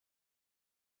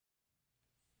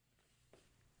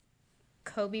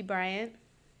Kobe Bryant,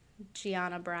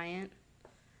 Gianna Bryant,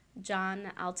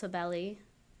 John Altobelli,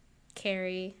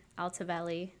 Carrie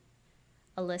Altobelli,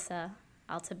 Alyssa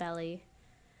Altobelli,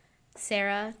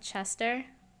 Sarah Chester,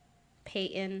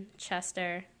 Peyton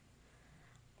Chester,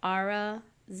 Ara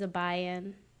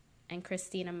Zabayan, and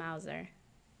Christina Mauser.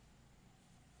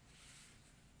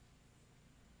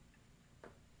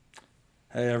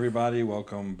 Hey everybody,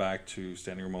 welcome back to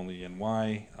Standing Room Only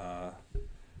NY.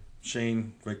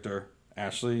 Shane, Victor,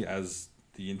 Ashley, as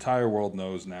the entire world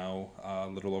knows now, a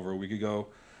little over a week ago,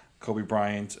 Kobe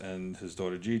Bryant and his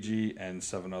daughter Gigi and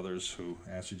 7 others who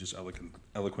Ashley just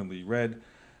eloquently read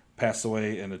passed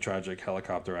away in a tragic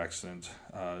helicopter accident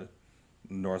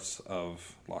north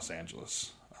of Los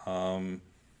Angeles.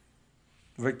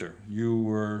 Victor, you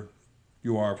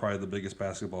are probably the biggest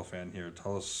basketball fan here.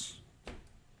 Tell us.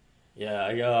 Yeah,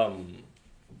 I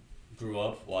grew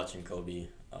up watching Kobe,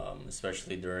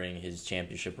 especially during his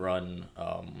championship run,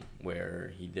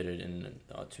 where he did it in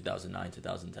 2009,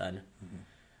 2010.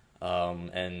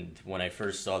 And when I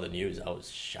first saw the news, I was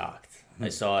shocked. I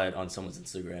saw it on someone's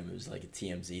Instagram. It was like a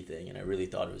TMZ thing, and I really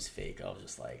thought it was fake. I was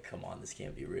just like, come on, this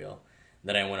can't be real.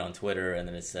 Then I went on Twitter, and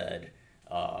then it said,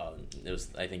 it was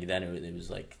like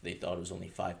they thought it was only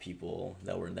 5 people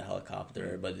that were in the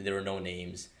helicopter, but there were no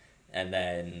names. And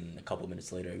then a couple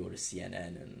minutes later, I go to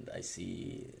CNN and I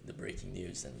see the breaking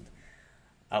news, and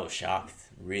I was shocked,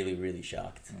 really, really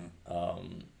shocked.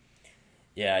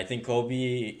 Yeah, I think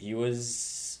Kobe, he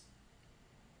was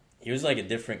like a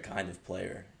different kind of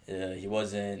player. He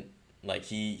wasn't like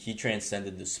he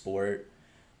transcended the sport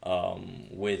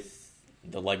with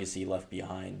the legacy left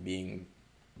behind, being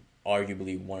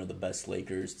arguably one of the best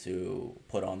Lakers to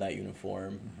put on that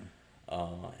uniform.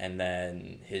 And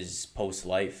then his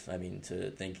post-life, I mean,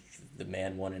 to think the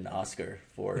man won an Oscar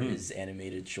for his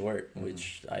animated short,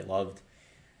 which I loved.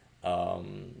 I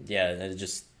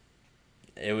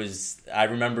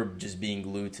remember just being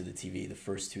glued to the TV the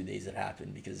first 2 days it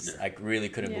happened because I really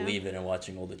couldn't believe it and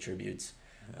watching all the tributes.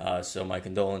 So my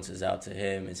condolences out to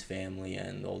him, his family,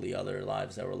 and all the other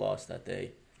lives that were lost that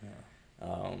day.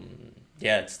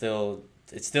 It's still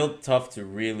tough to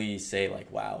really say, like,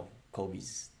 wow,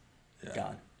 Kobe's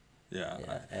gone. Yeah.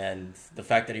 And the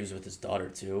fact that he was with his daughter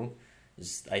too,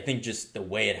 I think just the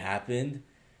way it happened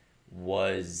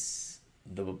was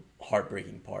the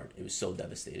heartbreaking part. It was so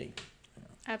devastating.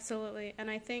 Absolutely.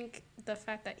 And I think the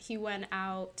fact that he went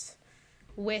out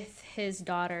with his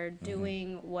daughter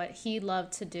doing what he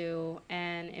loved to do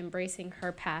and embracing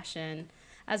her passion,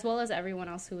 as well as everyone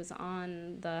else who was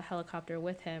on the helicopter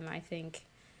with him, I think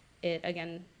it,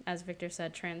 again, as Victor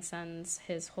said, transcends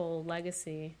his whole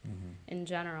legacy in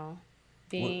general.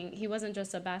 He wasn't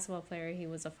just a basketball player, he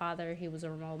was a father, he was a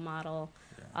role model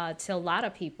to a lot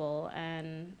of people,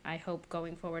 and I hope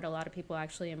going forward a lot of people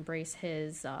actually embrace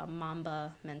his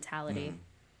Mamba mentality.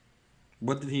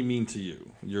 What did he mean to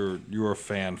you? You were a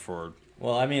fan for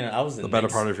Well, I mean, I was the better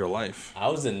part of your life. I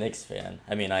was a Knicks fan.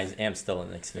 I mean, I am still a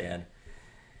Knicks fan.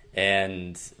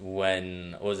 And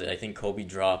when, what was it, I think Kobe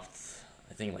dropped,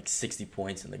 like 60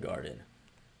 points in the Garden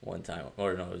one time.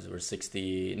 Or no, it was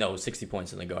 60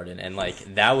 points in the Garden. And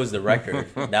like, that was the record.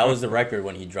 That was the record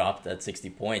when he dropped that 60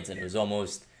 points. And it was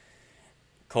almost,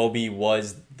 Kobe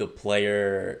was the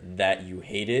player that you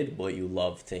hated, but you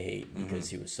loved to hate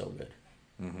because he was so good.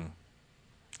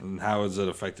 And how has it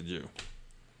affected you?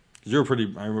 You were we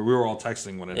were all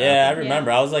texting when it happened. Yeah, I remember.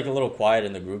 I was like a little quiet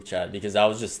in the group chat because I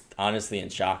was just honestly in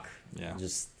shock. Yeah.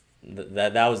 Just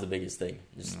that was the biggest thing.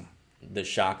 Just the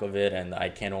shock of it, and I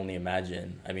can't only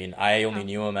imagine. I mean, I only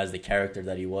knew him as the character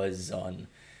that he was on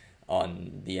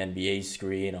the NBA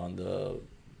screen, on the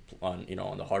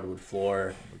hardwood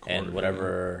floor, and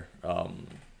whatever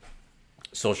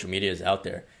social media is out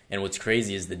there. And what's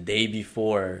crazy is the day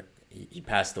before he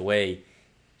passed away,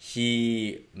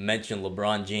 he mentioned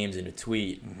LeBron James in a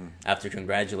tweet after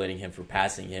congratulating him for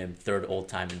passing him third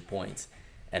all-time in points.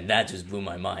 And that just blew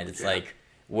my mind. It's like,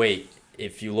 wait,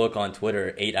 if you look on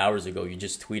Twitter 8 hours ago, you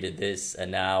just tweeted this,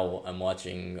 and now I'm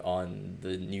watching on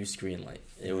the news screen. Like,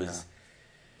 it was...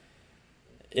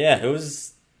 it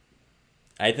was...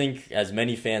 I think, as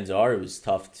many fans are, it was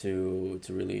tough to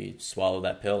really swallow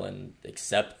that pill and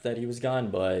accept that he was gone.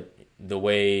 But the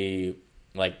way,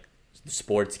 like, the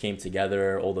sports came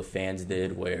together, all the fans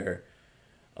did, where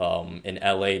in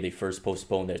LA they first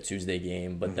postponed their Tuesday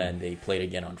game, but then they played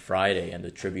again on Friday, and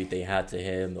the tribute they had to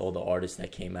him, all the artists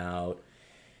that came out,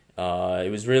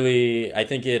 it was really, I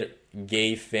think it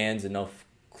gave fans enough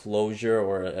closure,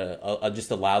 or just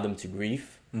allowed them to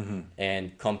grieve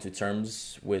and come to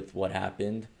terms with what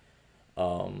happened.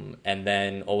 And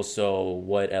then also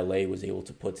what LA was able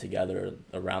to put together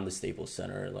around the Staples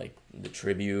Center, like the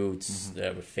tributes,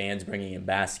 the fans bringing in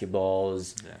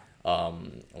basketballs,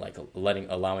 like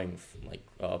allowing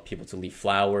people to leave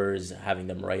flowers, having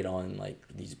them write on like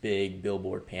these big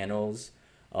billboard panels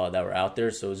that were out there.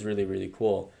 So it was really, really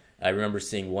cool. I remember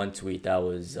seeing one tweet that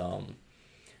was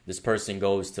this person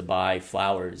goes to buy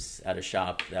flowers at a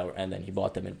shop and then he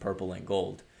bought them in purple and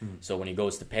gold. So when he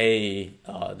goes to pay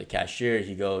the cashier,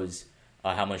 he goes,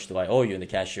 "How much do I owe you?" And the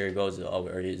cashier goes, "Oh,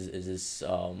 is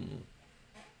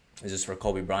this for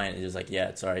Kobe Bryant?" And he's like, "Yeah,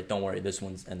 it's all right. Don't worry, this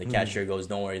one's." And the cashier goes,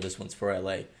 "Don't worry, this one's for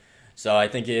LA." So I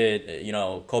think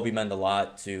Kobe meant a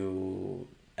lot to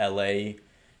LA.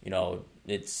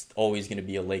 It's always going to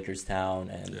be a Lakers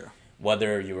town, and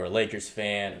whether you were a Lakers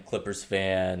fan, a Clippers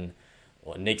fan,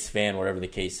 or a Knicks fan, whatever the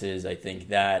case is, I think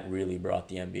that really brought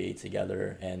the NBA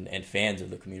together and fans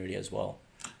of the community as well.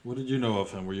 What did you know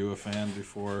of him? Were you a fan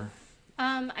before?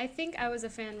 I think I was a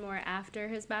fan more after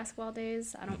his basketball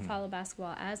days. I don't follow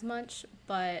basketball as much,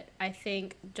 but I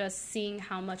think just seeing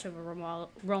how much of a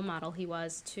role model he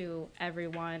was to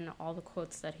everyone, all the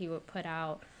quotes that he would put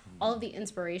out, all of the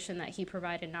inspiration that he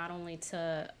provided not only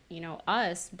to,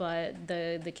 us, but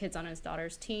the kids on his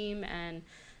daughter's team, and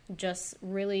just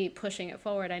really pushing it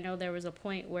forward. I know there was a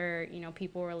point where,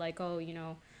 people were like, "Oh,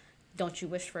 don't you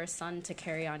wish for a son to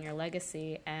carry on your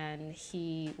legacy?" And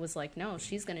he was like, "No,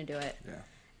 she's going to do it." Yeah.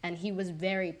 And he was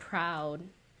very proud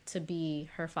to be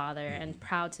her father and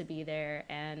proud to be there.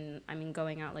 And I mean,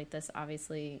 going out like this,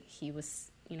 obviously he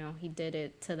was, he did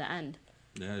it to the end.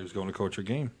 Yeah, he was going to coach a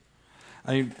game.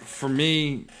 I mean, for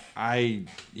me,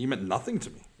 he meant nothing to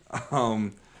me.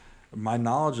 My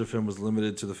knowledge of him was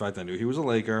limited to the fact that I knew he was a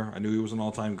Laker. I knew he was an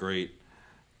all-time great.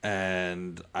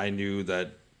 And I knew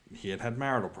that he had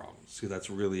marital problems. See, that's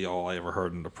really all I ever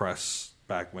heard in the press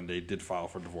back when they did file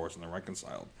for divorce and they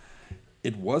reconciled.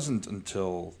 It wasn't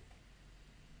until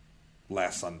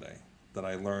last Sunday that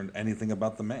I learned anything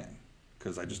about the man,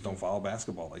 because I just don't follow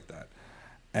basketball like that.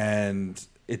 And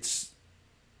it's,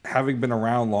 having been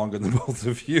around longer than both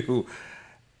of you,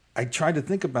 I tried to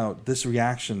think about this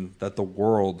reaction that the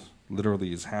world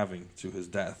literally is having to his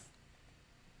death.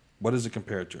 What is it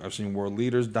compared to? I've seen world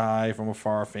leaders die from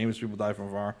afar, famous people die from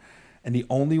afar, and the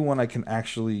only one I can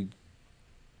actually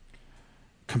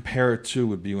compare it to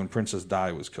would be when Princess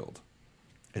Di was killed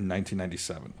in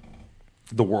 1997.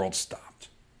 The world stopped.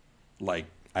 Like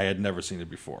I had never seen it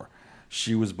before.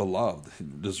 She was beloved.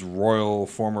 This royal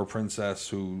former princess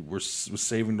who was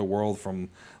saving the world from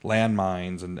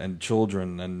landmines and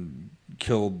children and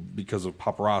killed because of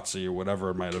paparazzi or whatever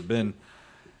it might have been.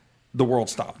 The world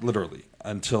stopped, literally,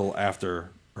 until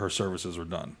after her services were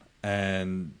done.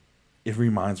 And it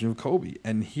reminds me of Kobe.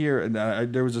 And here, I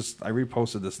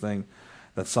reposted this thing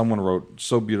that someone wrote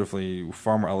so beautifully,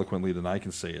 far more eloquently than I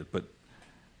can say it. But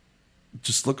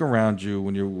just look around you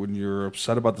when you're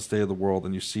upset about the state of the world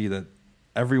and you see that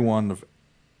everyone of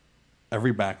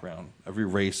every background, every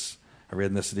race, every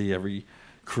ethnicity, every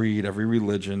creed, every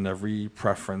religion, every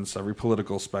preference, every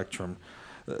political spectrum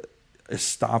is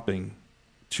stopping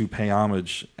to pay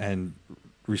homage and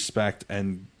respect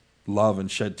and love and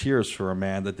shed tears for a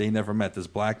man that they never met. This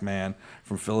black man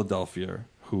from Philadelphia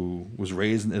who was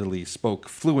raised in Italy, spoke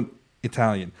fluent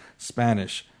Italian,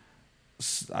 Spanish,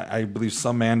 I believe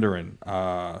some Mandarin,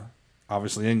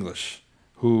 obviously English,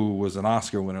 who was an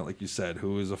Oscar winner, like you said,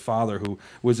 who is a father, who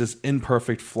was this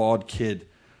imperfect, flawed kid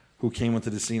who came into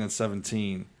the scene at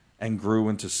 17 and grew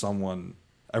into someone.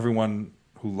 Everyone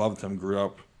who loved him grew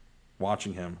up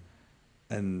watching him.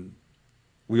 And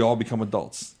we all become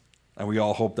adults. And we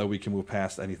all hope that we can move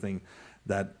past anything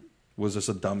that was just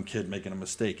a dumb kid making a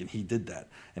mistake. And he did that.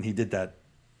 And he did that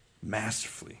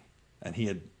masterfully. And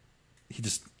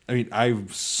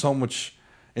I've so much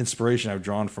inspiration I've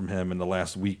drawn from him in the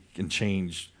last week and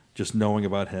change, just knowing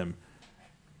about him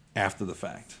after the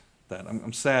fact. That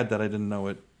I'm sad that I didn't know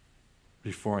it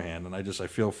beforehand. And I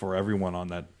feel for everyone on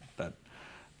that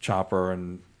chopper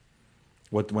and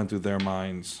what went through their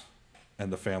minds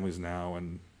and the families now.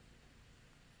 And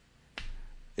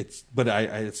it's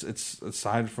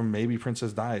aside from maybe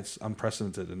Princess Di, it's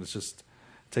unprecedented, and it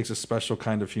takes a special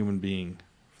kind of human being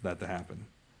for that to happen.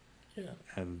 Yeah.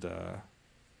 And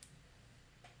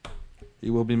he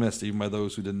will be missed, even by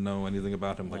those who didn't know anything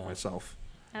about him, like myself.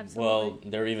 Absolutely. Well,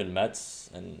 there are even Mets,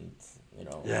 and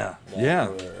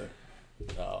that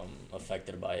were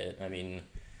affected by it. I mean,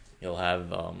 you'll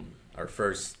have our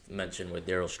first mention with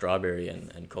Darryl Strawberry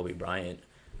and Kobe Bryant.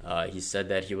 He said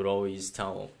that he would always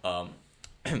tell.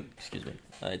 Excuse me.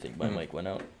 I think my mic went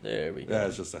out. There we go. Yeah,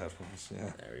 it's just the headphones.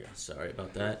 Yeah. There we go. Sorry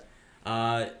about that.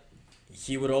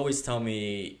 he would always tell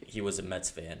me he was a Mets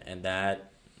fan and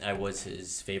that I was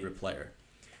his favorite player.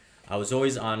 I was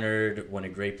always honored when a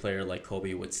great player like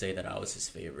Kobe would say that I was his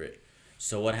favorite.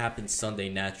 So what happened Sunday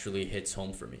naturally hits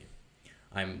home for me.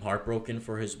 I'm heartbroken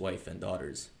for his wife and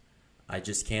daughters. I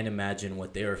just can't imagine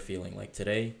what they are feeling like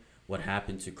today. What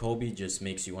happened to Kobe just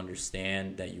makes you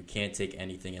understand that you can't take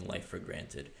anything in life for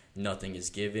granted. Nothing is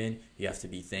given. You have to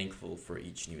be thankful for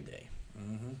each new day.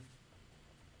 Mm-hmm.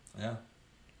 Yeah.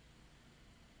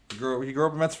 He grew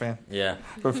up a Mets fan Yeah.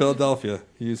 from Philadelphia.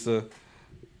 He used to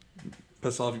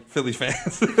piss off Philly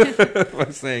fans by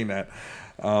saying that.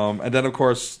 And then, of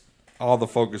course, all the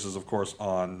focus is, of course,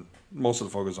 most of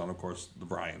the focus on, of course, the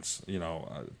Bryants. You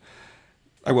know,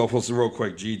 I will post real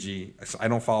quick, Gigi. I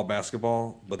don't follow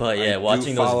basketball, but yeah, I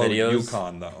watching do those follow videos.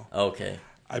 UConn, though. Okay.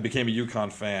 I became a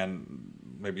UConn fan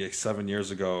maybe like 7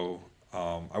 years ago.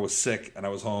 I was sick and I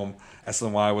was home.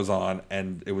 SNY was on,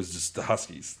 and it was just the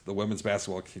Huskies, the women's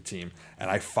basketball team, and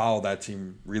I followed that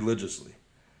team religiously.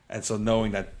 And so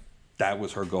knowing that that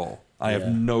was her goal, I have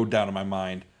no doubt in my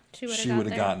mind she would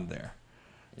have gotten there.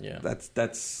 Yeah.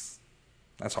 That's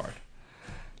hard.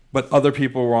 But other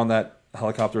people were on that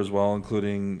helicopter as well,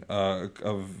 including a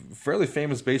fairly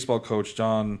famous baseball coach,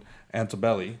 John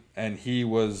Antobelli, and he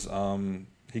was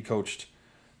he coached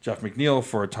Jeff McNeil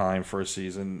for a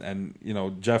season, and you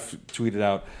know, Jeff tweeted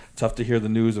out, "Tough to hear the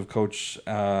news of Coach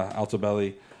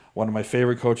Altobelli, one of my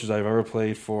favorite coaches I've ever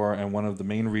played for, and one of the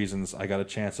main reasons I got a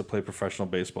chance to play professional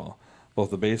baseball.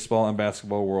 Both the baseball and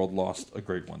basketball world lost a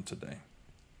great one today."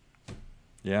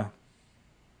 Yeah.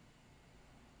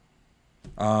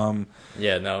 We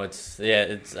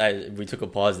took a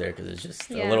pause there because it's just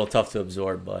a little tough to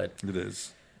absorb, but It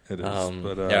is.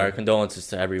 but our condolences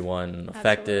to everyone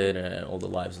affected and all the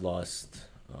lives lost.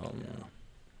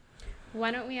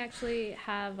 Why don't we actually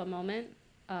have a moment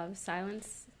of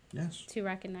silence Yes. to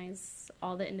recognize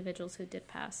all the individuals who did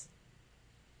pass?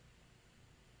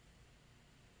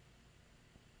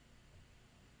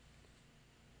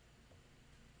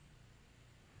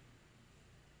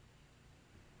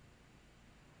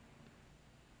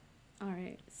 All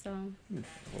right, so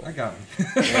I got me.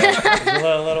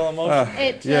 a little emotional.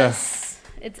 it just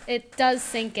it does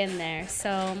sink in there.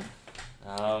 So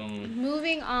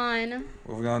moving on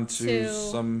Moving on to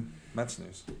some Mets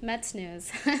news. Mets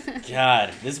news.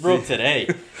 God, this broke today.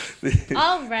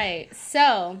 All right,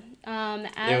 so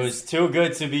It was too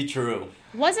good to be true.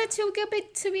 was it too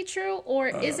good to be true, or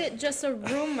is it just a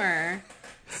rumor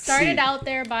started out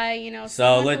there by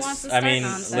So someone who wants to start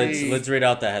nonsense? let's read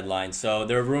out the headline. So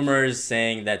there are rumors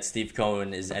saying that Steve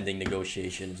Cohen is ending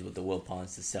negotiations with the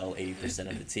Wilpons to sell 80%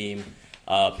 of the team.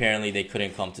 Apparently, they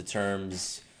couldn't come to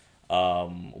terms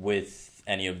with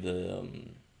any of the,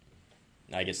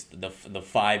 I guess the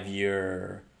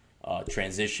 5-year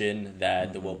transition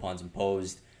that the Wilpons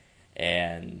imposed,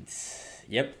 and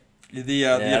yep. The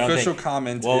official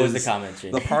comment What is, was the comment,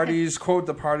 Shane? the parties, quote,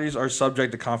 the parties are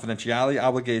subject to confidentiality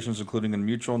obligations, including a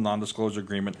mutual non-disclosure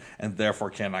agreement, and therefore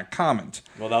cannot comment.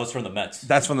 Well, that was from the Mets.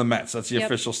 That's from the Mets. That's the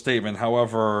official statement.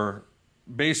 However,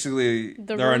 basically,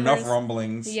 there are enough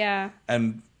rumblings. Yeah.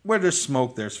 And where there's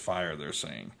smoke, there's fire, they're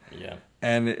saying. Yeah.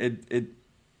 And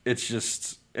it's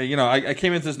just, I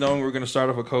came into this knowing we were going to start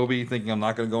off with Kobe, thinking I'm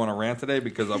not going to go on a rant today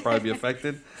because I'll probably be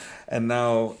affected. And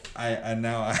now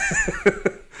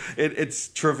it's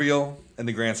trivial in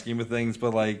the grand scheme of things,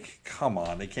 but like, come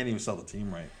on, they can't even sell the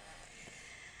team right.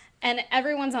 And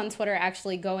everyone's on Twitter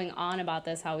actually going on about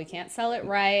this, how we can't sell it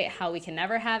right, how we can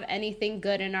never have anything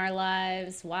good in our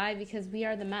lives. Why? Because we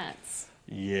are the Mets.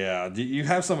 Yeah, you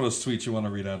have some of those tweets you want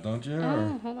to read out, don't you?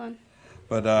 Oh, hold on.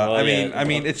 But I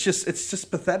mean, it's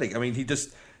just pathetic. I mean,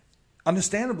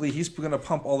 understandably, he's going to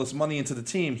pump all this money into the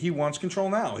team. He wants control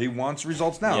now. He wants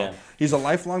results now. Yeah. He's a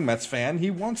lifelong Mets fan.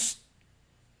 He wants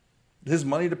his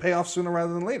money to pay off sooner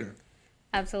rather than later.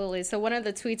 Absolutely. So one of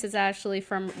the tweets is actually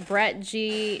from Brett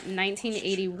G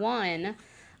 1981.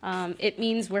 It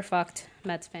means we're fucked.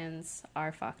 Mets fans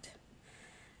are fucked.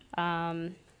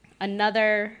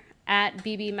 Another at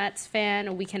BB Mets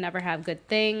fan. We can never have good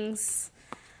things.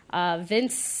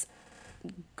 Vince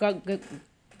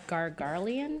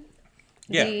Gargalian.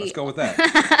 Yeah, let's go with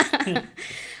that.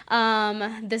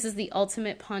 This is the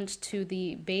ultimate punch to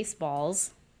the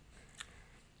baseballs.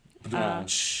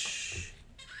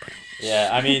 Yeah,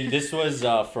 I mean, this was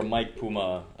from Mike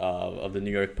Puma of the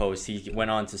New York Post. He went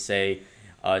on to say,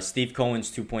 Steve Cohen's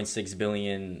 $2.6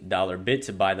 billion bid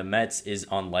to buy the Mets is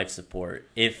on life support,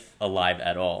 if alive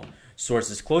at all.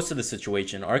 Sources close to the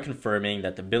situation are confirming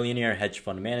that the billionaire hedge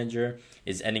fund manager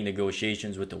is ending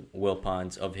negotiations with the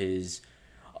Wilpons of his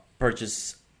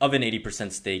purchase of an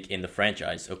 80% stake in the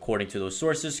franchise. According to those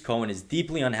sources, Cohen is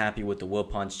deeply unhappy with the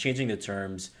Wilpons changing the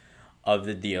terms of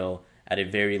the deal at a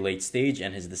very late stage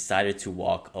and has decided to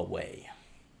walk away.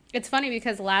 It's funny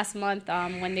because last month,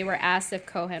 when they were asked if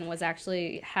Cohen was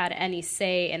actually had any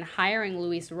say in hiring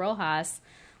Luis Rojas,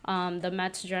 the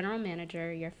Mets general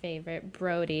manager, your favorite,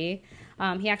 Brody,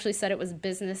 he actually said it was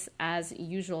business as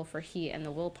usual for he and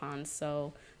the Wilpons.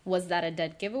 So was that a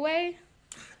dead giveaway?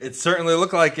 It certainly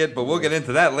looked like it, but we'll get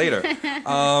into that later.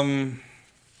 I'm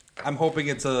hoping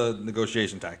it's a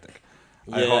negotiation tactic.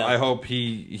 Yeah. I hope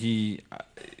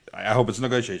I hope it's a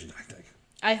negotiation tactic.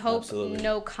 I hope Absolutely.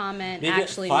 no comment Because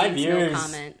actually 5 means years, no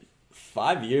comment.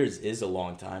 5 years is a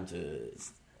long time to.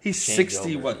 He's Change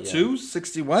 60 over, what, yeah. 2?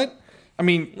 60 what? I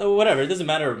mean, No, whatever. It doesn't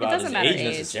matter about doesn't his matter age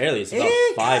age. necessarily. It's about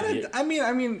it 5 kinda- years.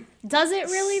 I mean, Does it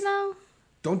really though?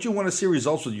 don't you want to see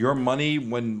results with your money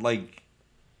when like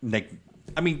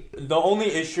I mean, The only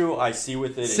issue I see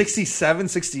with it is 67,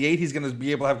 68, he's going to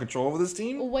be able to have control over this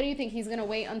team? What do you think? He's going to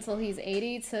wait until he's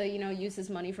 80 to, use his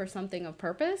money for something of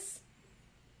purpose?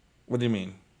 What do you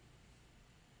mean?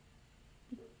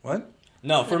 What?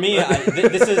 No, for me,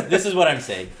 this is what I'm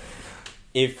saying.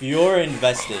 If you're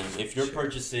investing, if you're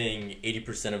purchasing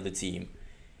 80% of the team,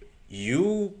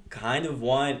 you kind of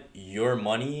want your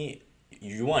money,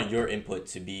 you want your input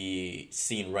to be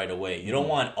seen right away. You don't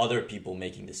want other people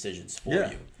making decisions for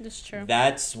Yeah. you. That's true.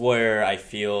 That's where I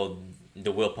feel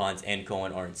the Wilpons and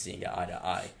Cohen aren't seeing eye to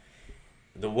eye.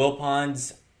 The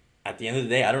Wilpons, at the end of the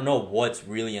day, I don't know what's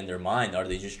really in their mind. Are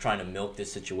they just trying to milk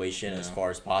this situation as far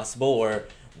as possible, or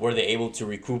were they able to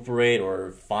recuperate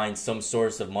or find some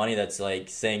source of money that's like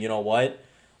saying, you know what,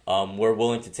 we're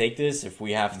willing to take this if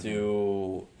we have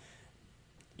to,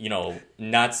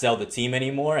 not sell the team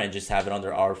anymore and just have it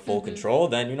under our full control,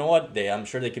 then you know what, I'm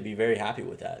sure they could be very happy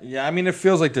with that. Yeah, I mean, it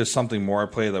feels like there's something more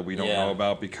at play that we don't Yeah. know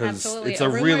about because Absolutely. it's A a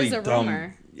rumor really is a dumb.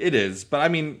 rumor. It is, but I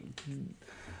mean,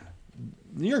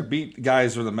 New York beat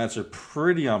guys for the Mets are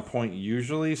pretty on point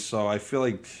usually. So I feel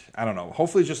like I don't know.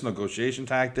 Hopefully, it's just a negotiation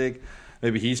tactic.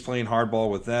 Maybe he's playing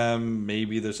hardball with them.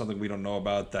 Maybe there's something we don't know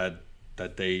about that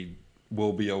they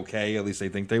will be okay. At least they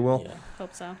think they will. Yeah.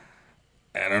 Hope so.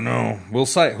 I don't know. We'll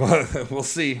see. We'll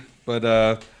see.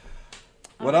 But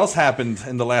what else happened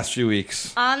in the last few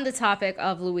weeks? On the topic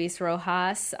of Luis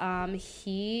Rojas,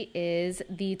 he is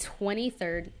the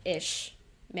 23rd-ish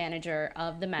manager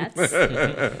of the Mets.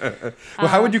 Well,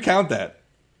 how would you count that?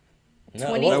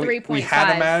 No, 23.5. We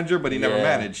had a manager, but he never Yeah.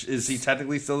 managed. Is he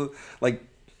technically still like?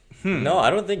 No, I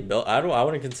don't think I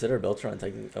wouldn't consider Beltran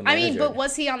technically a manager. but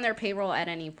was he on their payroll at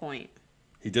any point?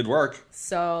 He did work,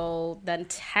 So then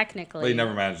technically... but he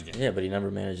never managed again. Yeah, but he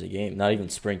never managed the game. Not even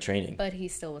spring training. But he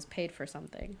still was paid for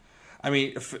something. I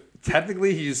mean,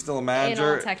 technically, he's still a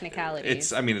manager. In all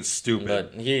technicalities. It's stupid.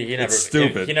 But he never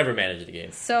stupid. He never managed the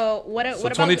game. So what so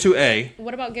about 22A.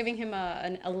 What about giving him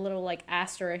a little like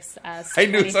asterisk as I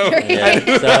knew so. 23?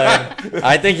 Yeah, so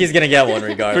I think he's gonna get one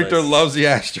regardless. Victor loves the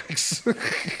asterisks.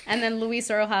 And then Luis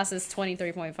Rojas is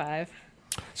 23.5.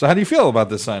 So how do you feel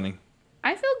about this signing?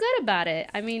 I feel good about it.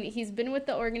 I mean, he's been with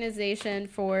the organization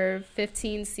for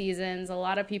 15 seasons. A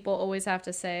lot of people always have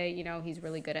to say, he's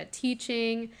really good at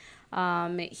teaching.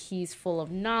 He's full of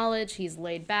knowledge. He's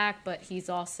laid back, but he's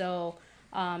also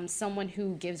someone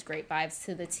who gives great vibes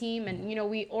to the team. And,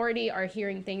 we already are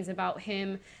hearing things about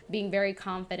him being very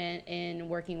confident in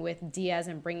working with Diaz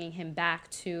and bringing him back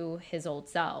to his old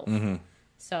self. Mm-hmm.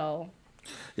 So...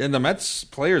 Yeah, and the Mets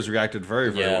players reacted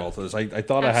very, very Yeah. well to this. I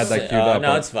thought I had that Absolutely. queued up.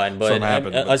 No, it's fine. But something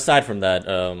happened. aside from that,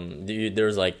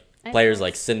 there's like players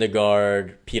like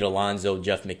Syndergaard, Pete Alonso,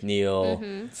 Jeff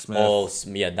McNeil,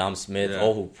 Smith. Dom Smith, Yeah.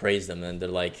 all who praised him, and they're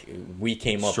like, we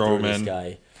came up through this Stroman.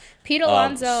 guy. Pete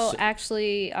Alonso so-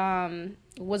 actually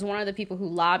was one of the people who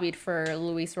lobbied for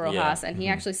Luis Rojas, Yeah. and he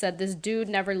actually said this dude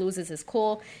never loses his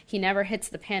cool. He never hits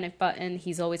the panic button.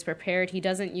 He's always prepared. He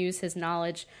doesn't use his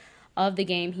knowledge of the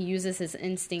game. He uses his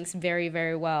instincts very,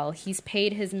 very well. He's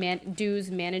paid his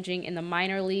dues managing in the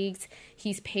minor leagues.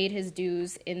 He's paid his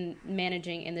dues in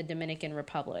managing in the Dominican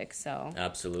Republic. So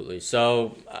Absolutely.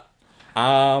 So,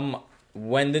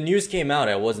 when the news came out,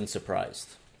 I wasn't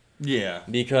surprised. Yeah.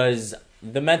 Because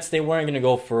the Mets, they weren't going to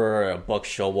go for Buck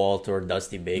Showalter or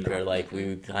Dusty Baker, like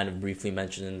we kind of briefly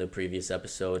mentioned in the previous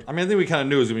episode. I mean, I think we kind of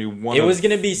knew it was going to be one. It was of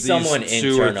going to be these someone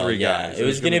 2 or internal, 3 yeah. guys. It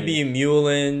was going to be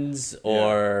Mullins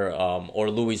or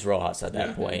Luis Rojas at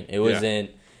that point. It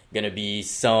wasn't going to be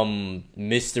some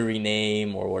mystery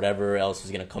name or whatever else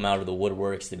was going to come out of the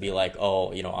woodworks to be like,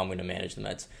 oh, I'm going to manage the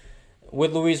Mets.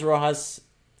 With Luis Rojas,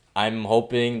 I'm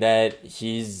hoping that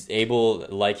he's able,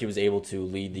 like he was able to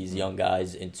lead these young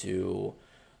guys into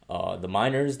the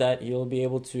minors, that he'll be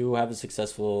able to have a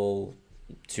successful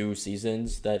 2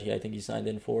 seasons that I think he signed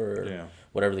in for, or Yeah.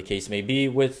 whatever the case may be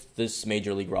with this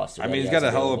major league roster. I that mean, he he's has got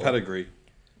a hell of a available. pedigree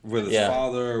with his Yeah.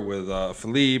 father, with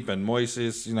Philippe and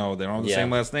Moises. You know, they don't have the Yeah. same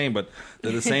last name, but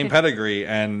they're the same pedigree.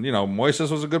 And, you know,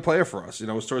 Moises was a good player for us. You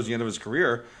know, it was towards the end of his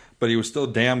career, but he was still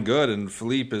damn good. And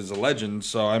Philippe is a legend.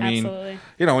 So, I mean, Absolutely.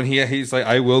 you know, and he's like,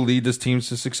 I will lead this team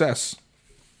to success.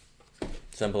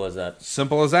 Simple as that.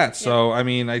 Simple as that. So, I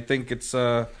mean, I think it's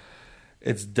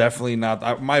definitely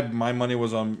not. My money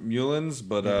was on Mullins,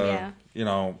 but, Yeah. you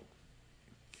know,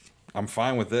 I'm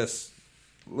fine with this.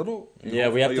 Yeah,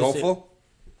 we have Are you to see- hopeful?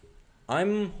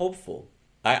 I'm hopeful.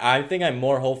 I think I'm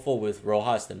more hopeful with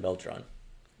Rojas than Beltran.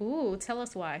 Ooh, tell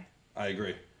us why. I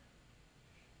agree.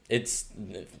 It's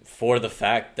for the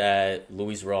fact that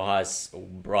Luis Rojas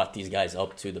brought these guys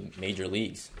up to the major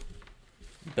leagues.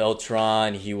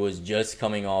 Beltran, he was just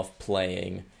coming off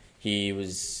playing. He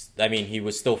was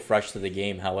still fresh to the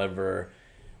game. However,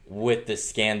 with the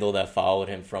scandal that followed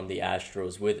him from the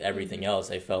Astros, with everything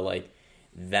else, I felt like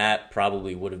that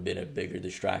probably would have been a bigger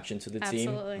distraction to the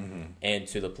team Absolutely. and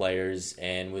to the players.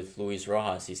 And with Luis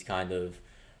Rojas, he's kind of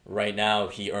right now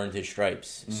he earned his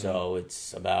stripes. So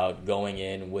it's about going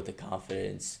in with the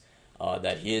confidence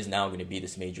that he is now going to be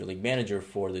this major league manager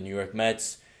for the New York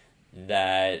Mets.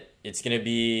 That it's going to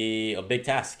be a big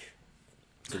task.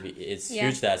 It's Yeah.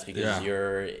 huge task because Yeah.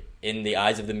 you're in the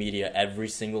eyes of the media every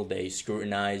single day,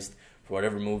 scrutinized for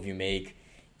whatever move you make.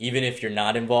 Even if you're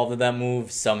not involved in that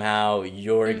move, somehow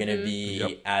you're going to be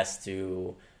Yep. asked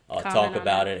to talk Comment on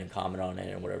about it. it and comment on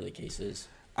it and whatever the case is.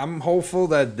 I'm hopeful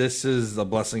that this is a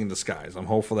blessing in disguise. I'm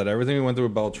hopeful that everything we went through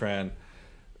with Beltran,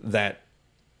 that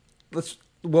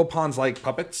Wilpons like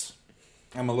puppets.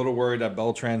 I'm a little worried that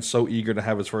Beltran's so eager to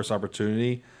have his first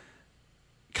opportunity,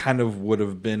 kind of would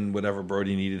have been whatever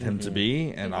Brody needed him to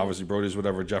be, and obviously Brody's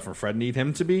whatever Jeff and Fred need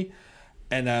him to be,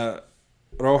 and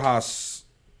Rojas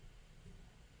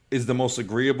is the most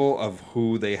agreeable of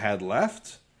who they had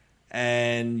left,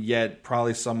 and yet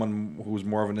probably someone who's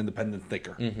more of an independent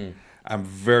thinker. I'm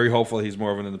very hopeful he's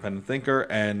more of an independent thinker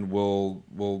and will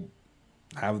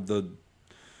have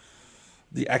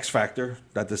the X factor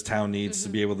that this town needs to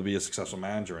be able to be a successful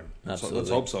manager. And let's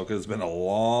Absolutely. hope so, because it's been a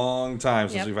long time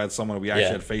since Yep. we've had someone we actually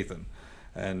Yeah. had faith in.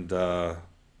 And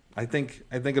I think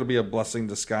it'll be a blessing in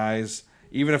disguise,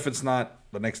 even if it's not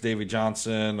the next Davey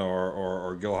Johnson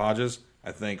or Gil Hodges.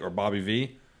 I think, or Bobby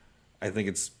V. I think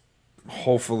it's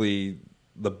hopefully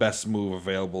the best move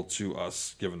available to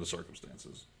us given the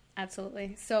circumstances.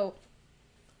 Absolutely. So,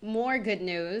 more good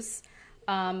news.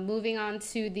 Moving on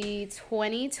to the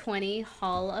 2020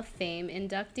 Hall of Fame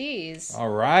inductees. All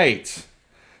right.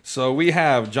 So we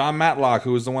have John Matlock,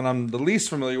 who is the one I'm the least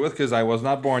familiar with because I was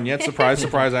not born yet. Surprise,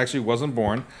 surprise, I actually wasn't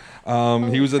born.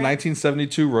 He was a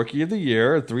 1972 Rookie of the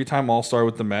Year, a 3-time All-Star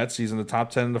with the Mets. He's in the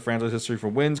top 10 in the franchise history for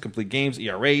wins, complete games,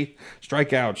 ERA,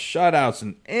 strikeouts, shutouts,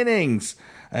 and innings.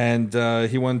 And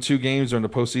he won 2 games during the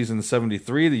postseason in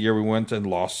 '73, the year we went and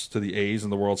lost to the A's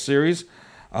in the World Series.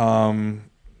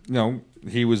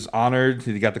 He was honored.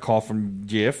 He got the call from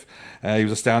Jeff. He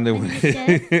was astounded.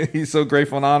 He's so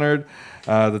grateful and honored.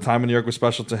 The time in New York was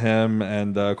special to him.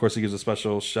 And, of course, he gives a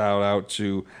special shout-out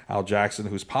to Al Jackson,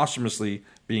 who's posthumously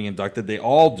being inducted. They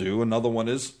all do. Another one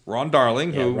is Ron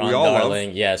Darling, who Ron we all Darling,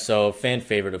 love. yeah, so fan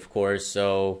favorite, of course.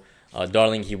 So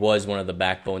Darling, he was one of the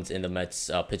backbones in the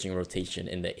Mets pitching rotation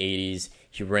in the 80s.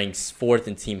 He ranks 4th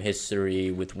in team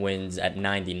history with wins at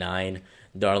 99.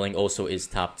 Darling also is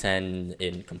top 10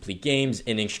 in complete games,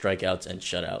 innings, strikeouts, and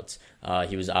shutouts.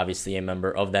 He was obviously a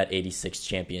member of that 86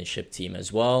 championship team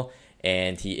as well,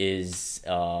 and he is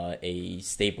a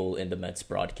staple in the Mets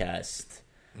broadcast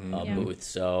booth.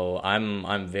 So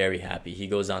I'm very happy. He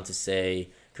goes on to say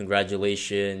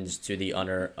congratulations to the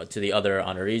other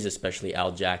honorees, especially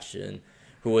Al Jackson,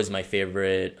 who was my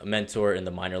favorite mentor in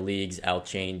the minor leagues. Al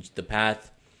changed the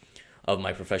path of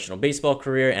my professional baseball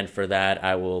career, and for that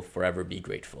I will forever be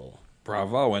grateful.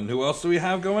 Bravo. And who else do we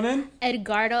have going in?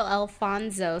 Edgardo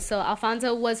Alfonso. So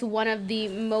Alfonso was one of the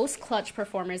most clutch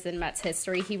performers in Mets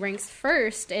history. He ranks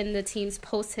first in the team's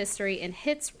post history in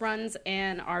hits, runs,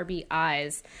 and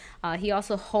RBIs. He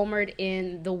also homered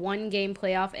in the one-game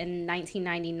playoff in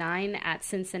 1999 at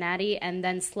Cincinnati and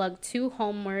then slugged 2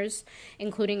 homers,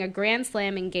 including a grand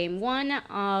slam in Game 1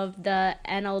 of the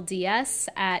NLDS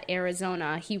at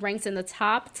Arizona. He ranks in the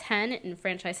top 10 in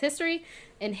franchise history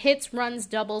in hits, runs,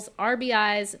 doubles,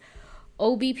 RBIs,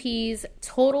 OBPs,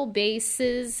 total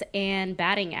bases, and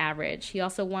batting average. He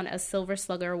also won a Silver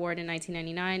Slugger Award in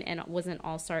 1999 and was an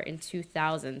All-Star in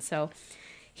 2000. So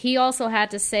He also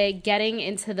had to say, getting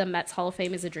into the Mets Hall of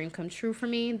Fame is a dream come true for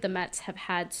me. The Mets have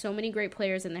had so many great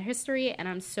players in their history, and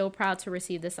I'm so proud to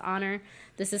receive this honor.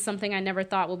 This is something I never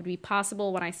thought would be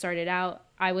possible when I started out.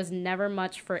 I was never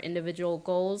much for individual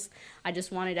goals. I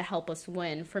just wanted to help us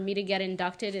win. For me to get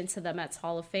inducted into the Mets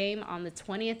Hall of Fame on the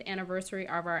 20th anniversary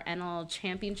of our NL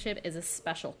championship is a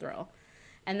special thrill.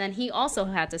 And then he also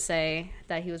had to say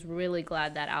that he was really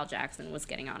glad that Al Jackson was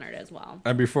getting honored as well.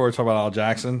 And before we talk about Al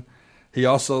Jackson, he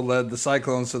also led the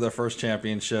Cyclones to their first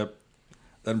championship.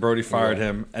 Then Brody fired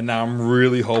him, and now I'm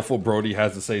really hopeful Brody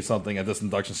has to say something at this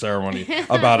induction ceremony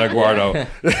about Eduardo.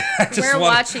 I just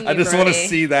want to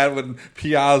see that with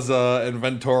Piazza and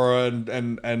Ventura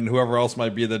and whoever else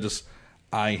might be there just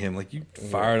eyeing him like, you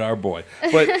fired our boy.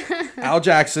 But Al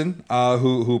Jackson,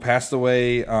 who passed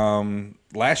away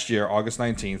last year, August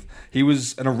 19th, he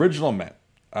was an original Met.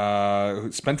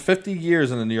 Who spent 50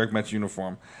 years in the New York Mets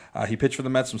uniform. He pitched for the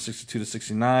Mets from 62 to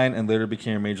 69 and later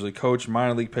became a major league coach,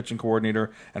 minor league pitching coordinator,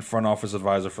 and front office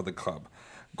advisor for the club.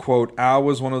 Quote, Al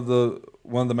was one of the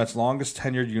Mets' longest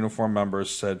tenured uniform members,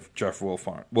 said Jeff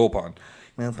Wilpon.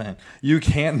 You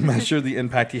can't measure the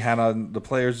impact he had on the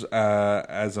players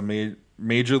as a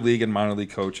major league and minor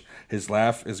league coach. His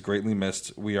laugh is greatly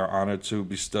missed. We are honored to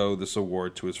bestow this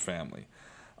award to his family.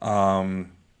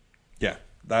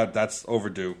 That's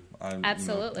overdue.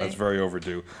 Absolutely. That's very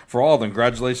overdue for all of them.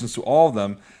 Congratulations to all of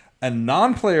them. And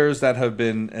non-players that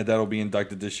will be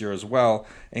inducted this year as well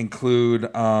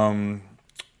include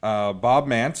Bob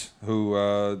Mant,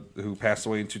 who passed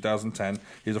away in 2010.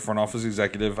 He's a front office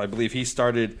executive. I believe he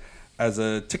started as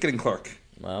a ticketing clerk.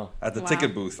 Wow. At the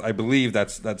ticket booth. I believe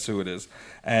that's who it is.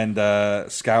 And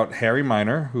Scout Harry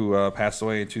Minor, who passed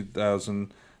away in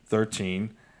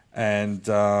 2013. And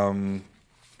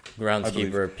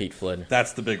groundskeeper Pete Flynn.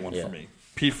 That's the big one for me.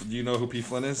 Pete, do you know who Pete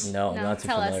Flynn is? No, I'm not too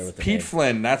familiar with the Pete name.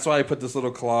 Flynn. That's why I put this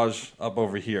little collage up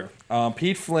over here.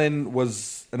 Pete Flynn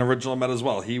was an original Met as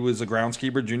well. He was a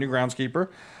groundskeeper, junior groundskeeper,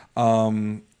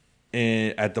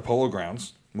 at the Polo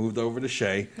Grounds. Moved over to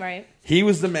Shea. Right. He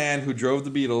was the man who drove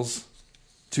the Beatles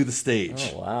to the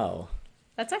stage. Oh, wow.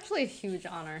 That's actually a huge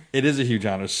honor. It is a huge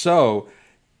honor. So,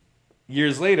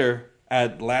 years later,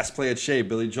 at Last Play at Shea,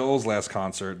 Billy Joel's last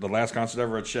concert, the last concert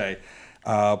ever at Shea,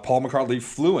 Paul McCartney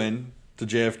flew in to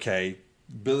JFK.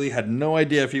 Billy had no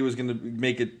idea if he was going to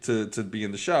make it to be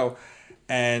in the show.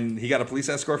 And he got a police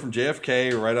escort from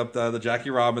JFK right up the Jackie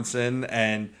Robinson.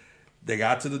 And they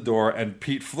got to the door, and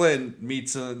Pete Flynn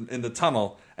meets in the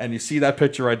tunnel. And you see that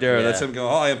picture right there. Yeah. That's him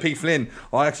going, "Oh, I'm Pete Flynn.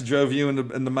 I actually drove you and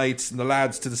the mates and the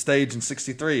lads to the stage in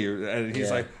 '63." And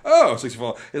he's like, "Oh,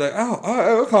 64." He's like,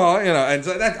 "Oh, okay." You know, and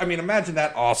so that, I mean, imagine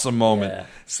that awesome moment. Yeah.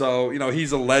 So, you know,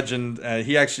 he's a legend.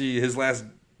 He actually, his last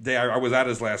day, I was at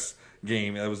his last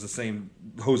game. It was the same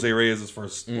Jose Reyes'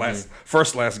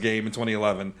 first last game in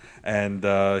 2011. And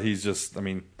he's just, I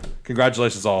mean,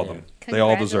 congratulations to all of them. They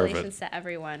all deserve it. Congratulations to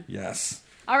everyone. Yes.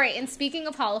 All right, and speaking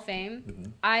of Hall of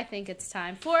Fame, I think it's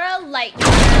time for a lightning.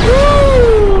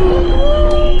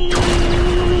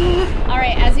 All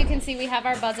right, as you can see, we have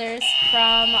our buzzers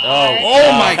from our...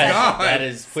 Oh my God! That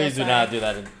is, please do not do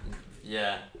that.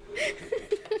 Yeah,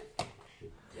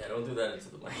 don't do that into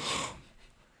the mic.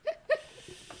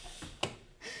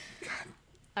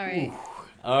 All right. Ooh.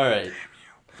 All right.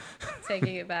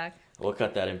 Taking it back. We'll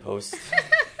cut that in post.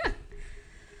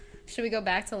 Should we go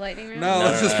back to lightning round? No,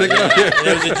 let's just pick it up here.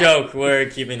 It was a joke. We're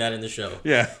keeping that in the show.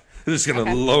 Yeah. We're just going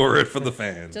to lower it for the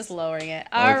fans. Just lowering it.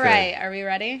 All right. Are we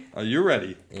ready? Are you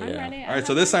ready? Yeah. I'm ready. All right,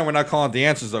 so this time we're not calling the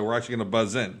answers, though. We're actually going to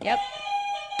buzz in. Yep.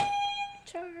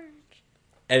 Charge.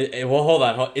 And well, hold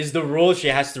on. Is the rule she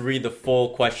has to read the full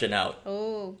question out?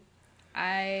 Oh,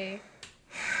 I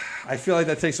feel like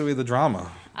that takes away the drama.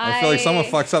 I feel like someone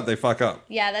fucks up, they fuck up.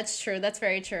 Yeah, that's true. That's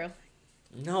very true.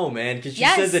 No, man, because she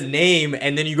says a name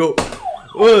and then you go,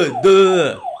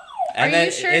 duh. And Are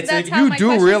you sure that's how you my do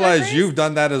questions realize are you've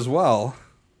done that as well.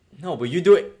 No, but you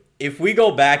do it. If we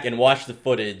go back and watch the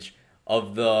footage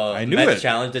of the Mets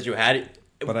challenge that you had,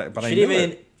 she didn't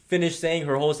even finish saying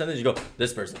her whole sentence. You go,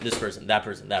 this person, that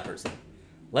person, that person.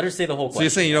 Let her say the whole question. So you're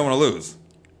saying you don't want to lose?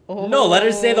 Oh. No, let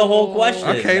her say the whole question,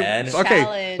 man.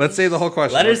 Okay, let's say the whole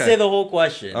question. Let her say the whole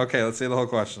question. Okay, let's say the whole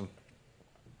question.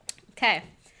 Okay.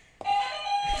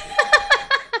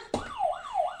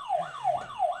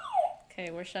 Okay,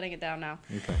 we're shutting it down now.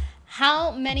 Okay.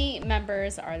 How many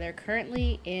members are there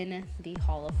currently in the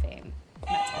Hall of Fame?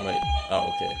 Mets Hall of Fame.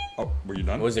 Oh, okay. Oh, were you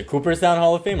done? Was it Cooperstown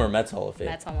Hall of Fame or Mets Hall of Fame?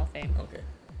 Mets Hall of Fame. Okay.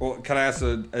 Well, can I ask,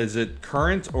 is it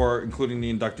current or including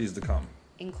the inductees to come?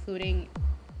 Including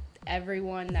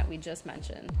everyone that we just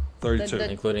mentioned. 32.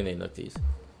 Including the inductees.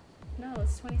 No,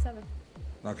 it's 27.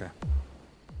 Okay.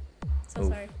 So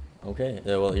sorry. Okay.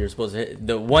 Well, you're supposed to hit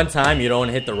the one time you don't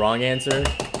hit the wrong answer.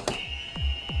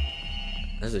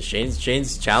 This is Shane's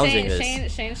challenging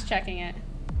this. Shane's checking it.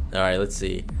 All right, let's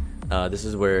see. This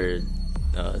is where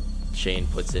Shane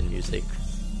puts in music.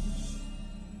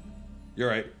 You're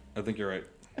right. I think you're right.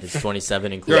 It's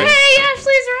 27 including. You're Hey, Ashley's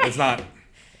right. It's not.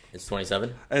 It's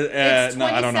 27. It's 27 no,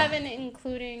 I don't know.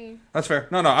 including. That's fair.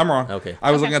 No, I'm wrong. Okay.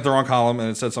 I was Okay. looking at the wrong column and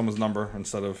it said someone's number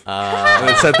instead of. And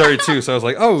it said 32, so I was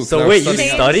like, oh. So I was wait, you studying-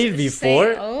 studied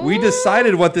before? Oh. We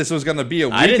decided what this was going to be a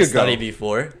week I didn't ago. study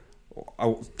before.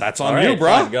 Oh, that's on All right, you, bro.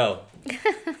 fine, go.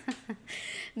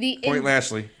 The Point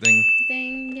Lashley. Ding.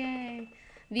 Ding, yay.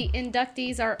 The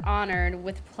inductees are honored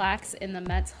with plaques in the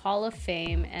Mets Hall of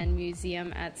Fame and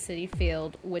Museum at Citi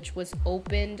Field, which was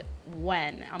opened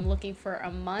when? I'm looking for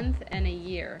a month and a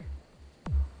year.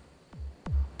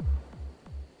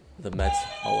 The Mets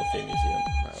Hall of Fame Museum.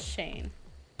 Wow. Shane.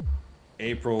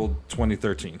 April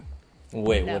 2013.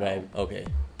 Wait, No. would I? Okay.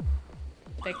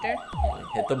 Victor?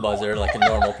 Hit the buzzer like a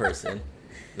normal person.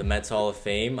 The Mets Hall of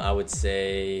Fame, I would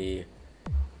say.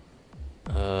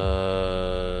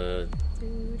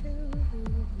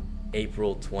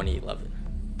 April 2011.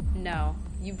 No.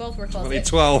 You both were close.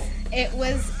 2012. It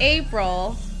was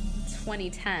April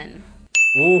 2010.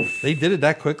 Oof. They did it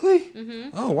that quickly? Mm-hmm.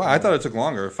 Oh, wow. I thought it took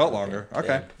longer. It felt longer.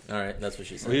 Okay. All right, that's what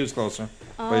she Well, he said. was closer,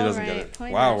 but he doesn't get Alright, it.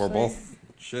 point Wow, we're Ashley. both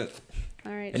shit.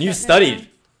 All right. And you shut studied.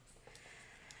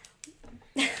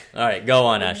 down. All right, go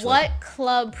on, Ashley. What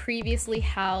club previously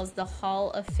housed the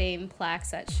Hall of Fame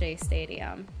plaques at Shea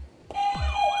Stadium?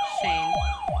 Shane.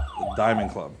 The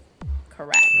Diamond Club.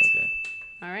 Correct. Okay.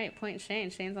 All right, point Shane.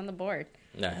 Shane's on the board.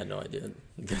 No, I had no idea.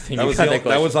 Good thing That you was, got the, that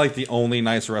that was question. like the only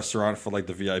nice restaurant for like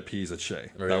the VIPs at Shea.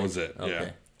 Really? That was it.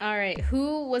 Okay. All right,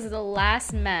 who was the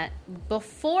last Met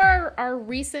before our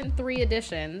recent 3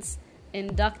 additions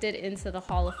inducted into the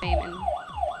Hall of Fame? And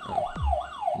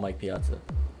Mike Piazza.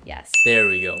 yes. There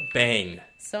we go. Bang.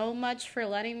 So much for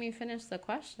letting me finish the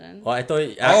question. Well, I thought.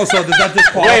 Oh, so does that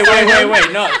disqualify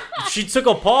Wait. No, she took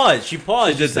a pause. She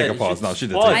paused. She did take said- a pause. No, she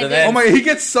did paused, take a and pause. then- Oh my! He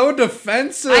gets so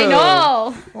defensive. I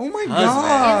know. Oh my Husband.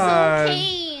 god!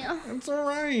 It's okay. It's all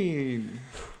right.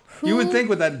 You would think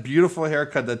with that beautiful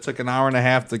haircut that took an hour and a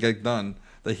half to get done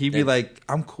that he'd be like,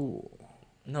 "I'm cool."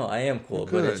 No, I am cool,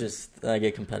 but Good. it's just I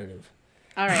get competitive.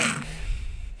 All right.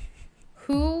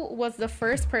 Who was the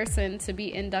first person to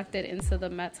be inducted into the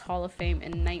Mets Hall of Fame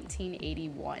in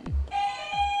 1981?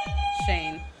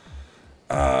 Shane.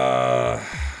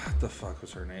 What the fuck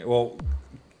was her name? Well,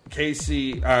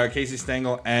 Casey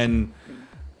Stengel and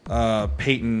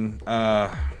Peyton.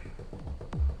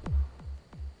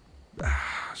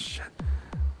 Shit.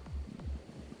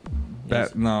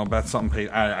 Beth something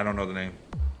Peyton. I don't know the name.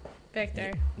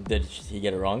 Victor. Did he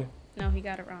get it wrong? No, he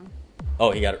got it wrong.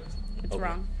 Oh, he got it. It's Okay.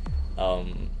 wrong.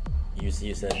 You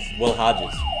said Will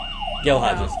Hodges. Gil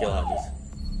Hodges.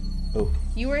 Oh,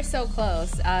 You were so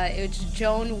close. It was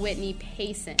Joan Whitney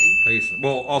Payson. Payson.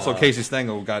 Well, also Casey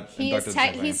Stengel got He inducted. is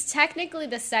into the he's technically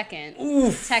the second.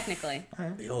 oof. Technically.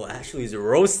 Yo, Ashley's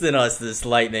roasting us this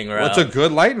lightning round. What's a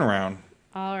good lightning round?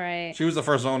 All right. She was the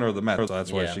first owner of the Mets, so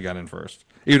that's why Yeah. she got in first.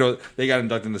 Even though they got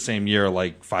inducted in the same year,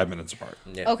 like 5 minutes apart.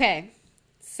 Yeah. Okay.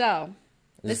 So.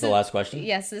 Is this the last question?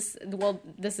 Yes. This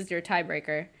is your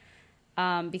tiebreaker,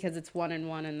 because it's 1 and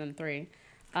 1 and then 3.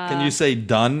 Can you say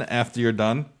done after you're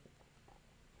done?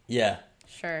 Yeah.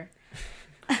 Sure.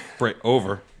 Break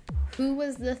over. Who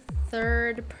was the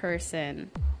third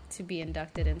person to be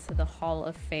inducted into the Hall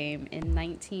of Fame in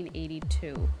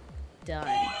 1982? Done.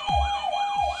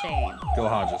 Shane. Gil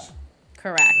Hodges.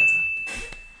 Correct.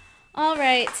 All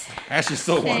right. Ashley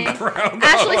still won the Okay. round.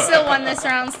 Ashley still won this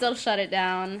round. Still shut it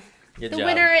down. Good The job,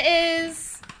 winner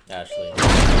is. Ashley.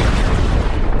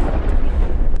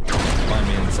 I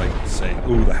mean, it's like saying,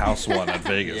 "Ooh, the house won at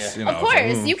Vegas." Yeah. You know, Of course,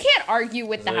 it's like, you can't argue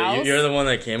with the house. You're the one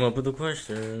that came up with the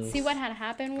questions. See, what had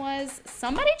happened was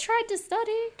somebody tried to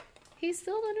study. He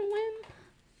still didn't win.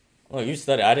 Well, you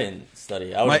studied. I didn't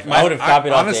study. I would My- have copied off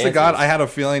the honest to God, answers. I had a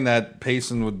feeling that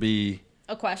Payson would be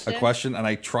A question. a question, and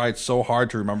I tried so hard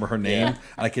to remember her name, Yeah.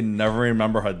 and I can never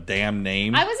remember her damn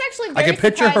name. I was actually I very can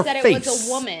picture her surprised that face. it was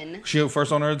a woman. She was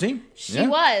first owner of the team. She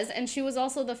was, and she was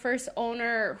also the first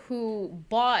owner who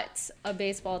bought a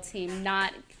baseball team,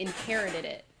 not inherited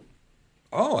it.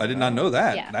 Oh, I did not know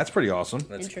that. Yeah. That's pretty awesome.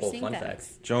 That's cool. Interesting Fun facts.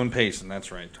 fact. Joan Payson.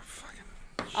 That's right.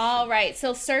 Fucking. All right,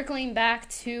 so circling back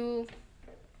to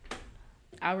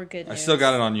our good news. I still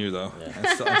got it on you though.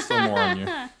 Yeah. I'm still more on you.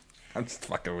 I'm just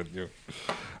fucking with you.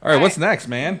 All right, what's next,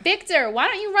 man? Victor, why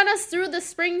don't you run us through the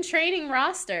spring training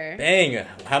roster? Dang,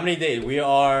 how many days? We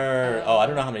are. Oh, I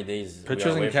don't know how many days. we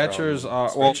Pitchers are away and catchers from are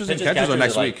spring. pitchers and catchers are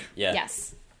next like- week. Yeah.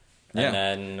 Yes. Yeah.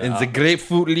 And then In the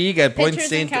Grapefruit League at Point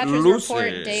Pitchers and St. catchers Lucie.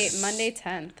 report date Monday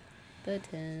 10th. The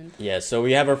 10th. yeah, so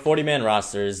we have our 40-man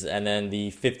rosters, and then the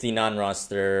 50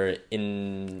 non-roster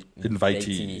invitees.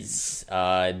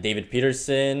 David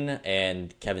Peterson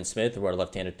and Kevin Smith, who are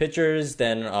left-handed pitchers.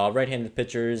 Then right-handed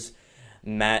pitchers,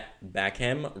 Matt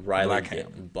Blackham, Riley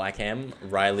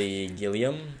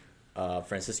Gilliam,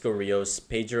 Francisco Rios,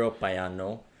 Pedro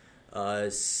Payano,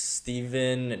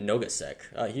 Steven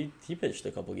Nogasek. He pitched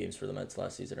a couple games for the Mets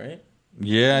last season, right?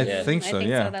 Yeah, I Yeah. think I so, think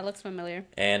yeah. so. That looks familiar.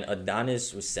 And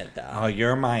Adonis Ucenta. Oh,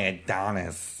 you're my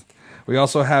Adonis. We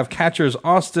also have catchers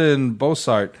Austin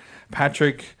Bossart,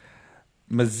 Patrick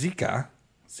Mazeika,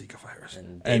 Zika virus,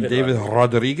 and David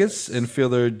Rodriguez.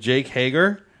 Infielder Jake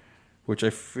Hager, which I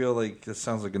feel like this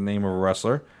sounds like a name of a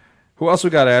wrestler. Who else we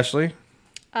got, Ashley?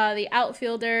 The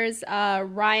outfielders,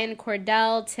 Ryan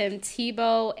Cordell, Tim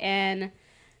Tebow, and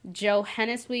Joe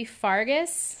Hennesly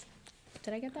Fargus.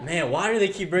 Did I get that? Man, why do they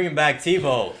keep bringing back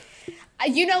Tebow?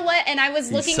 You know what? And I was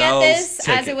He looking at sells this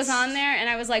as it was tickets. on there, and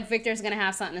I was like, Victor's going to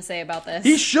have something to say about this.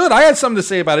 He should. I had something to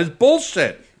say about it. It's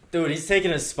bullshit. Dude, he's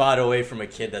taking a spot away from a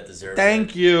kid that deserves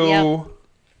Thank it. you. Yep.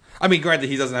 I mean, granted,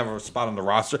 he doesn't have a spot on the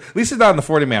roster. At least he's not on the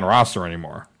 40-man roster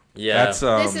anymore. Yeah. That's,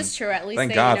 This is true. At least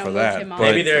thank they God you know, for moved that, him on. but-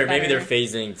 Maybe for they're better.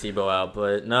 phasing Tebow out,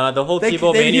 but no, the whole He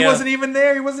Tebow mania. wasn't even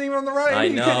there. He wasn't even on the right. I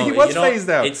know. He was You know, phased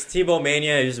out. It's Tebow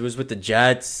mania. He was with the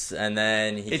Jets, and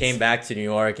then he came back to New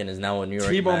York and is now a New York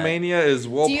Tebow Met. mania is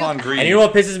Wilpon Green. And you know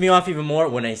what pisses me off even more?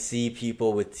 When I see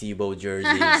people with Tebow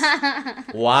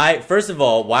jerseys. Why? First of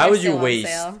all, why They're would you still on waste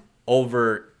sale.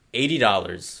 over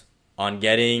 $80 on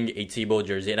getting a Tebow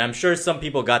jersey? And I'm sure some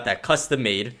people got that custom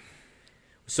made.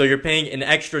 So you're paying an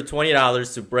extra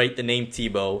 $20 to write the name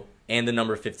Tebow and the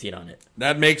number 15 on it.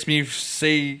 That makes me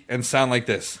say and sound like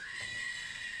this.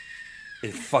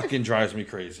 It fucking drives me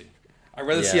crazy. I'd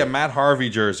rather see Yeah. a Matt Harvey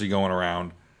jersey going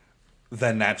around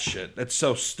than that shit. That's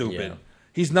so stupid. Yeah.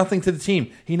 He's nothing to the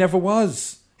team. He never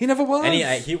was. He never was.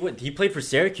 And he played for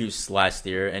Syracuse last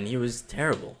year, and he was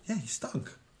terrible. Yeah, he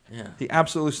stunk. Yeah, He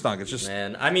absolutely stunk. It's just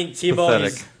man. I mean, Tebow,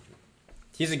 pathetic.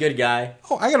 he's a good guy.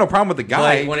 Oh, I got no problem with the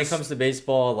guy. But when it comes to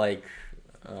baseball, like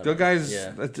the guys,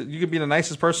 yeah. you could be the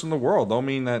nicest person in the world. Don't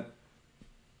mean that.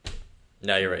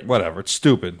 No, you're right. Whatever. It's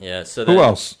stupid. Yeah. So Who then-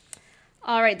 else?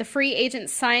 All right, the free agent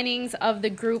signings of the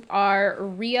group are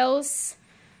Rios,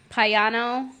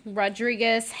 Payano,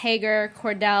 Rodriguez, Hager,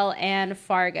 Cordell, and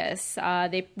Fargus.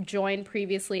 They joined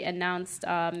previously announced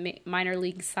minor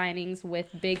league signings with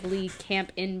big league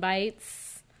camp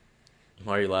invites.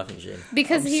 Why are you laughing, Shane?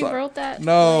 Because he sorry. wrote that.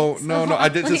 No, like, no, so no. I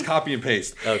did just like- copy and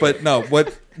paste. Okay. But no,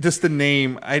 what? Just the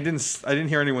name. I didn't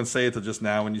hear anyone say it till just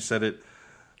now when you said it.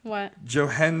 What?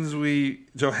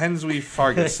 Johenswe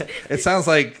Fargus. It sounds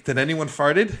like, did anyone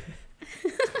farted?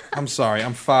 I'm sorry.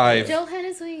 I'm 5. Joe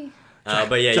Hennesly.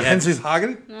 But yeah, Johenswe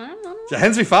Hagen? I don't know.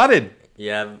 Johenswe farted.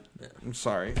 yeah. I'm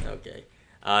sorry. Okay.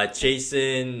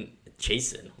 Chasen.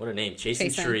 What a name. Chasen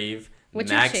Chasen. Shreve, Which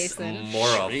is Max Chasen?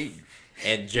 Moroff,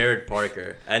 and Jared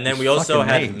Parker. And then we also Fucking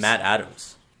had names. Matt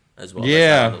Adams as well. Yeah.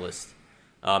 That's not on the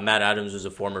list. Matt Adams was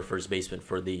a former first baseman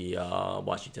for the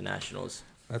Washington Nationals.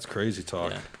 That's crazy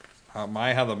talk.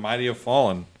 Yeah. How the mighty have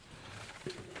fallen.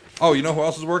 Oh, you know who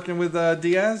else is working with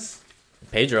Diaz?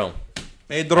 Pedro.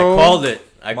 Pedro. I called it.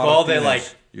 I called it like,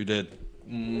 You did.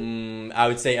 I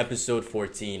would say episode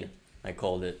 14. I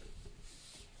called it.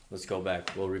 Let's go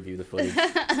back. We'll review the footage.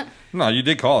 No, you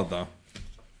did call it though.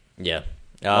 Yeah.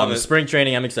 Love it. Spring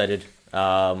training, I'm excited.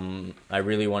 I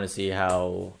really want to see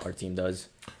how our team does.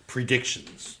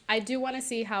 Predictions. I do want to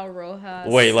see how Rojas.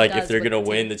 Wait, like does if they're with going to the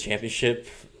win team. the championship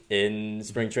in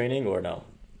spring training or no?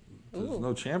 There's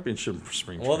no championship for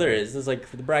spring. Well, there training. is. There's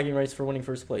like the bragging rights for winning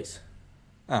first place.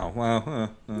 Oh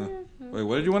well. Wait,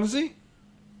 what did you want to see?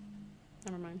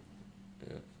 Never mind.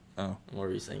 Oh, What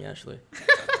were you saying, Ashley?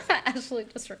 Ashley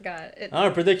just forgot.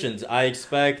 Predictions. I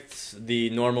expect the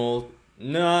normal.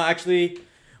 No, actually,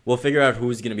 we'll figure out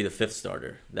who's going to be the fifth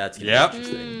starter. That's going to yep. be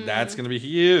interesting. That's gonna be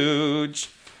huge.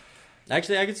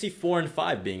 Actually, I could see 4 and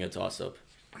 5 being a toss-up.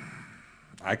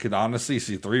 I could honestly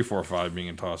see 3, 4, 5 being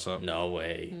a toss up. No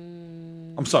way.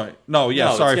 I'm sorry. No, yeah, No,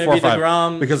 it's sorry, gonna 4, be the 5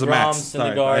 Grom- because of Grom, Matt's.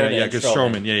 Sorry. Syndergaard, Yeah, and because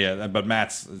Stroman. Stroman. Yeah, but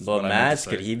Matt's. is But what I meant to Mats,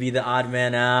 say. could he be the odd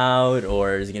man out,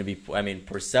 or is it going to be? I mean,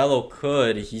 Porcello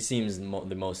could. He seems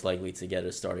the most likely to get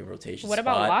a starting rotation. What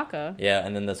spot. about Wacha? Yeah,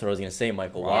 and then that's what I was going to say.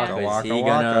 Michael Waka, Wacha, Waka, is he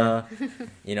Waka.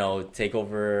 gonna, take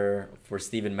over for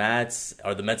Steven Matz?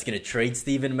 Are the Mets going to trade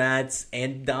Steven Matz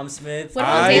and Dom Smith? What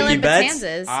about I- Jalen Mookie Betts?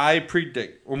 Betances? I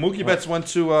predict. Well, Mookie Betts went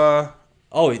to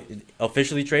Oh,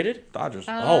 officially traded? Dodgers.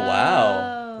 Oh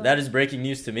wow, that is breaking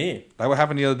news to me. That what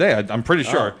happened the other day. I'm pretty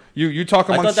sure. You talk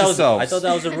I amongst thought yourselves.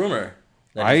 that was a rumor.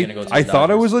 that he's gonna go to the I thought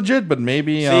it Dodgers. was legit, but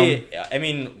maybe. See, I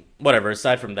mean, whatever.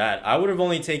 Aside from that, I would have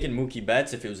only taken Mookie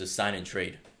Betts if it was a sign and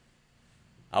trade.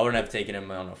 I wouldn't have taken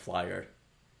him on a flyer.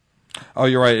 Oh,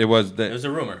 you're right. It was. It was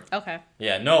a rumor. Okay.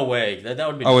 Yeah, no way. That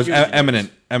would be. Oh, it was huge news.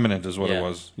 eminent. Eminent is what Yeah. it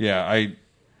was. Yeah,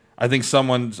 I think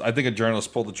a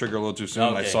journalist pulled the trigger a little too soon.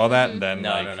 And I Okay. saw that, and then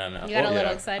No. You got a yeah.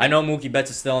 little excited. I know Mookie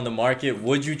Betts is still on the market.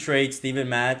 Would you trade Steven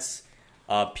Matz,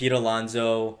 Pete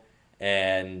Alonso,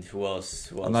 and who else?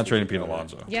 Who else I'm not would trading you Pete throw in?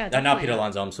 Alonso. Yeah, Not definitely Pete not.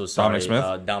 Alonso. I'm so sorry. Dominic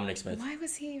Smith? Dominic Smith. Why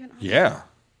was he even on? Yeah,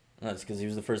 No, it's because he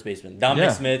was the first baseman. Dominic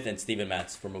Yeah. Smith and Steven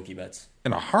Matz for Mookie Betts.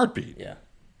 in a heartbeat. Yeah,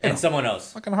 and someone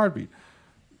else. Fucking heartbeat.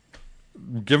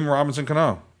 Give him Robinson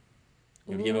Cano.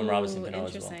 Would give him Robinson Ooh, Cano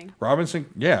as well. interesting. Robinson,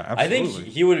 yeah, I absolutely. think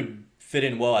he would fit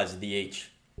in well as a DH.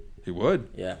 He would.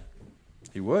 Yeah,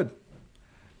 He would.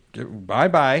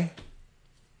 Bye.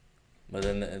 but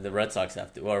then the Red Sox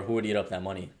have to, or who would eat up that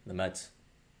money? The Mets.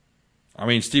 I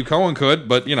mean, Steve Cohen could,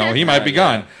 but he might be Yeah.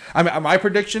 gone. I mean, my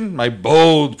prediction, my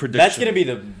bold prediction. That's gonna be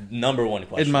the number one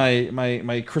question. in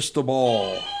my crystal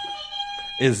ball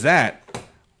is that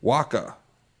Waka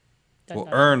Dun, will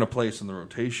dun. earn a place in the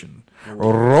rotation.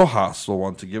 Rojas will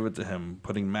want to give it to him,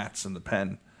 putting Mats in the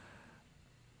pen.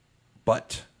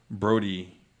 But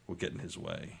Brody will get in his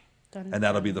way. Dun, And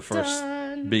that'll be the first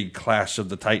dun. big clash of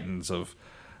the Titans of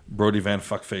Brody Van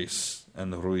Fuckface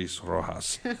and Ruiz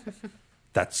Rojas.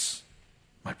 That's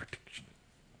my prediction.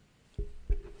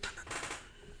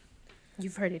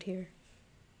 You've heard it here.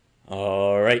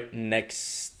 All right,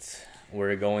 next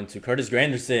we're going to Curtis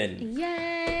Granderson.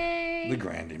 Yay! The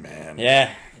Grandy man.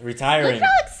 Yeah, Look retiring. how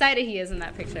excited he is in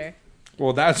that picture.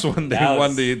 Well, that's when they That was-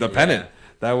 won the yeah. pennant.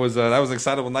 That was an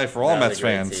excitable night for all That was Mets a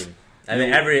great fans. team. I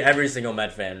mean, every single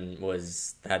Met fan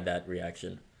had that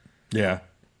reaction. Yeah.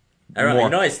 I don't know,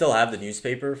 More. I still have the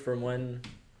newspaper from when.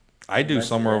 I do Mets,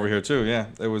 somewhere yeah. over here too. Yeah,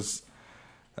 that was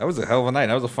a hell of a night.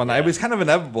 That was a fun night. It was kind of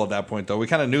inevitable at that point, though. We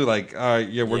kind of knew, like, we're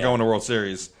Yeah. going to World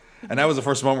Series, and that was the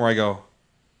first moment where I go,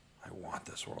 I want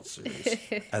this World Series,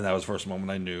 and that was the first moment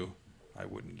I knew I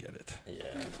wouldn't get it.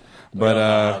 Yeah. But, We all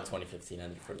know how 2015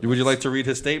 ended for the Would you Mets. like to read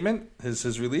his statement,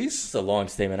 his release? It's a long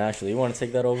statement, actually. You want to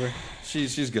take that over?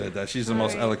 She's good at that. She's the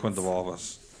most Alright. eloquent of all of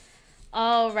us.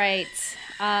 All right.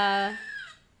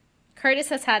 Curtis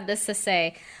has had this to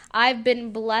say. I've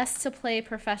been blessed to play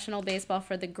professional baseball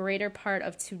for the greater part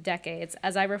of 2 decades.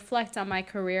 As I reflect on my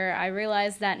career, I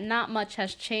realize that not much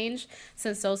has changed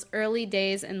since those early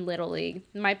days in Little League.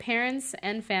 My parents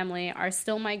and family are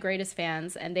still my greatest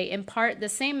fans, and they impart the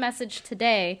same message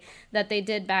today that they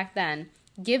did back then.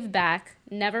 Give back,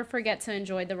 never forget to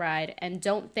enjoy the ride, and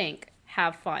don't think,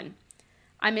 have fun.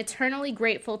 I'm eternally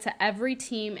grateful to every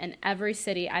team and every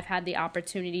city I've had the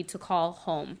opportunity to call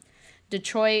home.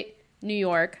 Detroit, New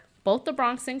York, both the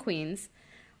Bronx and Queens,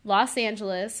 Los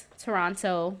Angeles,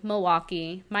 Toronto,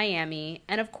 Milwaukee, Miami,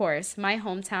 and of course, my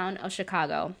hometown of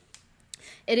Chicago.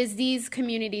 It is these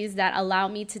communities that allow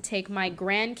me to take my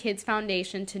Grandkids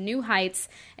Foundation to new heights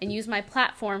and use my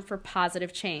platform for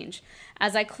positive change.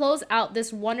 As I close out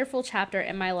this wonderful chapter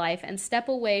in my life and step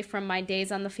away from my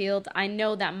days on the field, I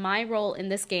know that my role in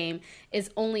this game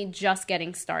is only just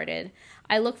getting started.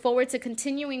 I look forward to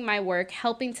continuing my work,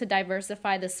 helping to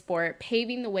diversify the sport,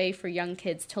 paving the way for young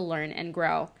kids to learn and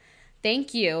grow.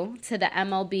 Thank you to the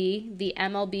MLB, the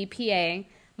MLBPA,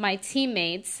 my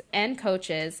teammates and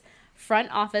coaches, front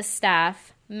office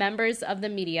staff, members of the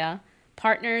media,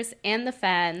 partners, and the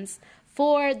fans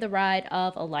for the ride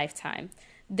of a lifetime.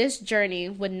 This journey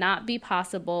would not be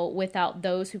possible without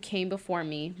those who came before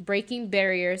me, breaking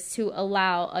barriers to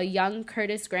allow a young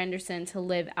Curtis Granderson to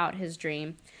live out his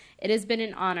dream. It has been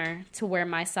an honor to wear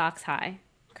my socks high.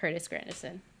 Curtis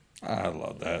Granderson. I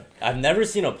love that. I've never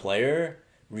seen a player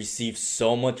receive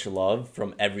so much love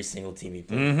from every single team he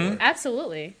played for.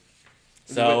 Absolutely.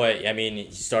 So, I mean,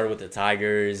 he started with the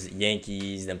Tigers,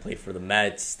 Yankees, then played for the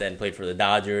Mets, then played for the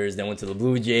Dodgers, then went to the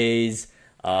Blue Jays,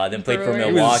 then played for Brewers.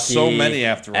 Milwaukee. He was so many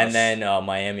after us. And then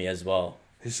Miami as well.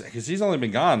 Because he's only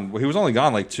been gone. He was only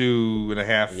gone like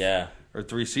 2.5 Yeah. or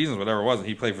 3 seasons, whatever it was. And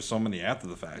he played for so many after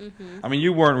the fact. I mean,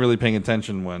 you weren't really paying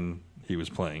attention when he was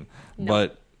playing. No.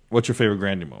 But what's your favorite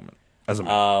Grandy moment? As a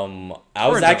I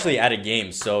was actually at a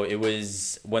game, so it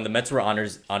was when the Mets were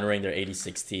honoring their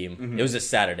 86 team. It was a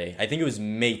Saturday. I think it was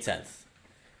May 10th.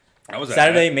 I was at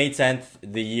Saturday, May 10th,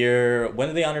 the year... When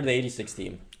did they honor the 86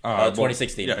 team? well,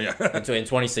 2016. yeah. in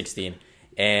 2016.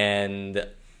 And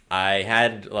I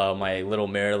had my little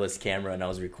mirrorless camera, and I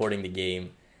was recording the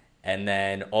game. And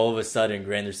then all of a sudden,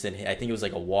 Granderson, I think it was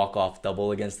like a walk-off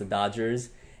double against the Dodgers.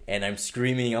 and I'm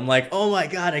screaming. I'm like, oh my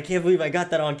God, I can't believe I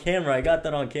got that on camera. I got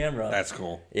that on camera. That's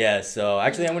cool. Yeah, so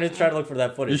actually I'm going to try to look for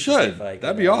that footage. You to see should. if I can,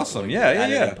 That'd be awesome. Yeah, add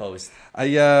it yeah. in post.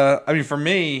 I mean, for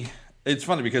me, it's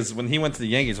funny because when he went to the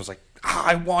Yankees, I was like,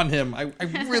 I want him. I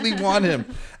really want him.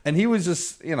 And he was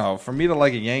just, for me to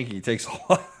like a Yankee, it takes a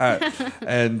lot.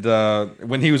 And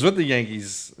when he was with the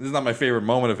Yankees, this is not my favorite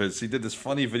moment of his. He did this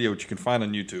funny video, which you can find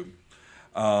on YouTube,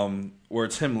 where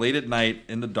it's him late at night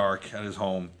in the dark at his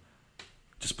home,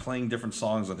 just playing different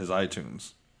songs on his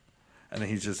iTunes. And then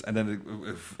he's just, and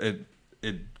then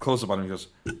it close up on him, he goes,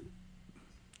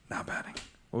 now batting.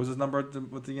 What was his number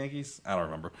with the Yankees? I don't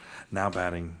remember. Now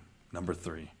batting, number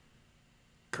 3,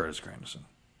 Curtis Granderson.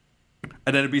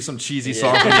 And then it'd be some cheesy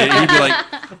song. And he'd be like,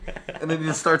 and then he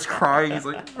just starts crying. He's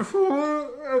like,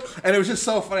 and it was just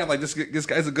so funny. I'm like, this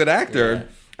guy's a good actor. Yeah.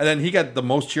 And then he got the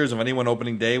most cheers of anyone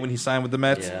opening day when he signed with the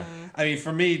Mets. Yeah. I mean,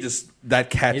 for me, just that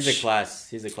catch. He's a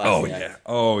class. Oh act. yeah.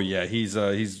 Oh yeah. He's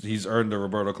earned the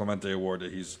Roberto Clemente Award.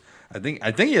 That I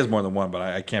think he has more than one, but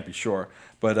I can't be sure.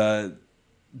 But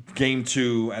Game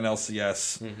 2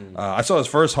 NLCS. I saw his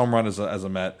first home run as a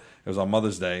Met. It was on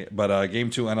Mother's Day. But Game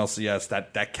 2 NLCS,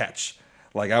 that catch.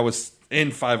 Like, I was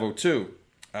in 502,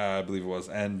 I believe it was.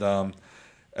 And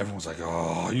everyone was like,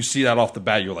 oh, you see that off the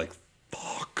bat, you're like,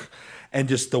 fuck. And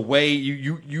just the way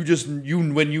you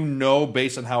when you know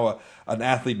based on how an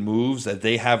athlete moves that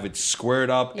they have it squared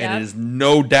up, and it is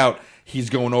no doubt he's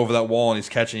going over that wall and he's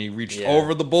catching. He reached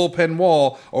over the bullpen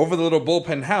wall, over the little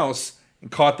bullpen house,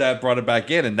 and caught that, brought it back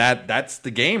in, and that's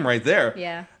the game right there.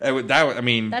 Yeah.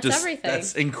 That's everything.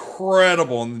 That's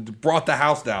incredible, and brought the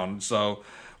house down. So,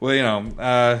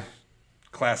 class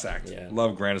act. Yeah.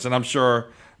 Love Grandis, and I'm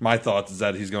sure my thoughts is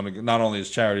that he's going to not only his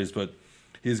charities, but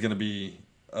he's going to be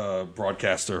a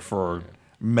broadcaster for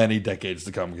many decades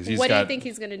to come. Because what do you think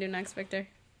he's going to do next, Victor?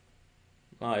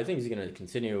 I think he's going to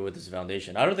continue with his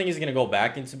foundation. I don't think he's going to go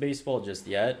back into baseball just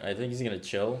yet. I think he's going to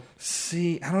chill.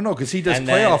 See, I don't know, because he does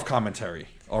playoff commentary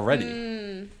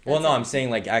already. Well, no, I'm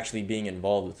saying like actually being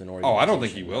involved with an organization. Oh, I don't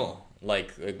think he will.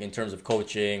 Like in terms of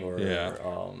coaching or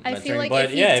I feel like but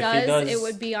if he does, it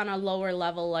would be on a lower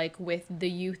level, like with the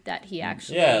youth that he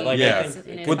actually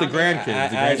with the grandkids.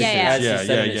 As he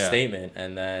said in his statement,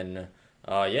 and then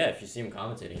if you see him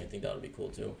commentating, I think that would be cool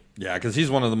too. Yeah, because he's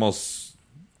one of the most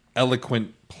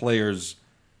eloquent players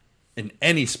in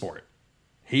any sport.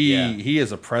 He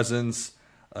is a presence.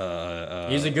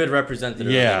 He's a good representative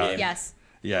of the game. Yes.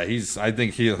 Yeah, I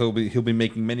think he'll be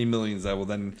making many millions that will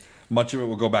then much of it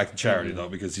will go back to charity though,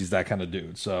 because he's that kind of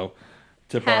dude. So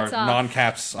tip Hats our off.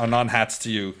 non-hats to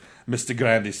you, Mr.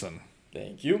 Grandison.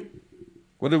 Thank you.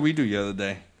 What did we do the other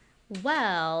day?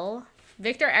 Well,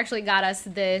 Victor actually got us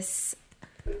this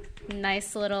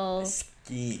nice little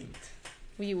Schemed.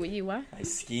 You what? I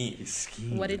schemed. He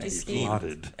schemed. What did you scheme?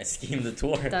 Plotted. I schemed the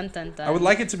tour. Dun dun dun. I would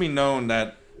like it to be known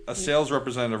that a sales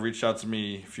representative reached out to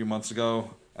me a few months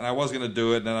ago, and I was going to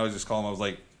do it, and then I was just calling him. I was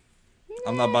like,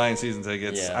 I'm not buying season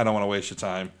tickets. Yeah. I don't want to waste your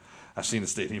time. I've seen the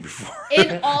stadium before.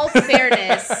 In all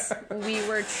fairness, we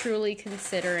were truly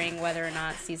considering whether or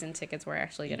not season tickets were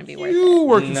actually going to be worth it. You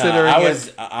were considering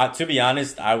to be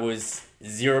honest, I was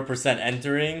 0%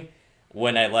 entering.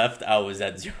 When I left, I was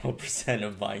at 0%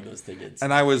 of buying those tickets.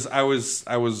 And I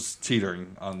was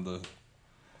teetering on the.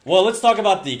 Well, let's talk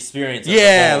about the experience.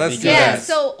 Let's do that.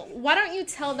 So why don't you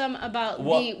tell them about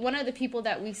one of the people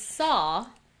that we saw?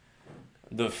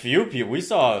 The few people we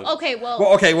saw. Okay, well.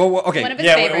 Okay. One of his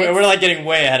Yeah, favorites. we're like getting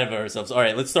way ahead of ourselves. All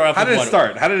right, let's start off. How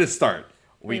did it start?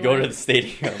 We go to the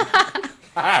stadium.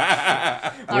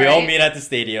 We all meet at the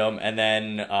stadium, and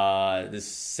then this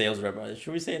sales rep.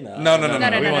 Should we say no? No.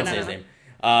 We won't say his name.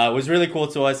 It was really cool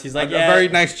to us. He's like, a very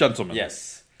nice gentleman.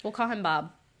 Yes. We'll call him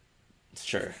Bob.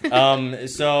 Sure.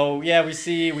 So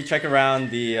we check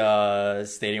around the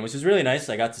stadium, which is really nice.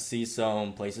 I got to see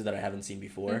some places that I haven't seen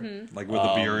before, like where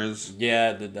the beer is.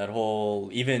 Yeah, that whole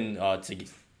even to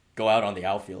go out on the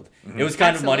outfield. It was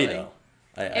kind of muddy though.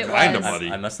 Kind of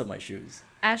muddy. I messed up my shoes.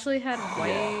 Ashley had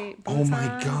white boots Oh my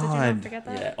on. Did you God. not forget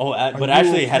that? Yeah. Oh, Are but you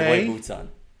Ashley had okay? white boots on.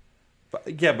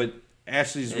 But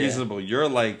Ashley's reasonable. You're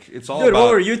like, it's all Dude, about.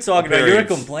 what were you talking about? You were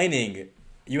appearance. complaining.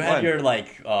 You had What? your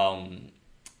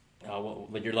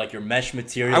your mesh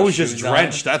material. I was just shoes on.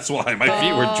 drenched. That's why my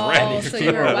feet were drenched. So Your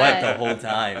you feet were were wet wet. the whole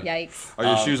time. Yikes. Are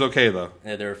your shoes okay though?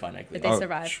 Yeah, they were fine. I Did cleaned they them.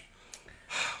 survive?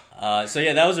 So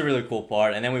yeah, that was a really cool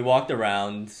part. And then we walked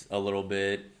around a little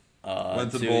bit. Went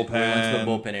to the we went to bullpen.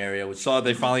 the bullpen area. Which Saw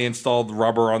they finally installed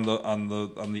rubber on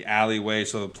the alleyway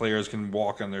so the players can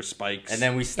walk on their spikes. and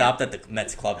then we stopped at the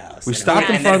Mets clubhouse. We And stopped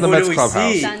in and front of the then who Mets do we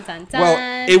clubhouse. see? Dun, dun, dun.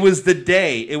 well, it was the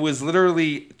day. It was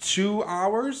literally 2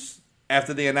 hours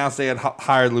after they announced they had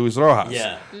hired Luis Rojas.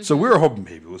 Yeah. So we were hoping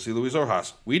maybe we'll see Luis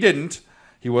Rojas. We didn't.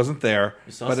 He wasn't there.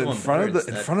 We saw But in someone front of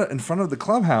better the in front of the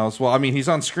clubhouse. Well, I mean, he's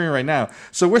on screen right now.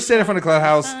 So we're standing in front of the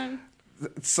clubhouse.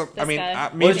 So I This mean, guy.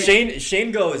 Well, maybe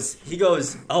Shane goes,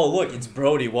 oh, look, it's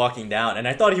Brody walking down. And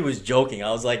I thought he was joking. I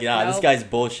was like, nah, this Nope. guy's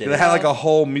bullshit. they had like a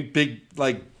whole big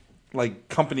like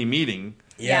company meeting,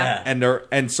 Yeah.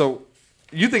 and so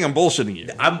you think I'm bullshitting you?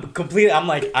 I'm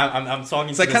like, I'm talking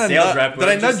It's to like the kind of sales rep. Did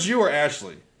I nudge you or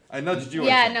Ashley? I nudged you. I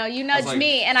Yeah, think. no, you I was nudged like-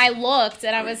 me, and I looked,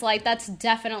 and I was like, "That's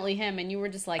definitely him," and you were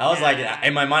just like, I was like, "Nah."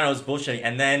 in my mind, I was bullshitting.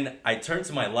 And then I turned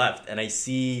to my left, and I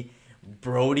see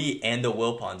Brody and the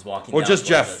Wilpons walking Or down just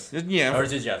towards Jeff. us. Yeah. Or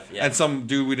just Jeff, yeah. And some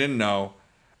dude we didn't know.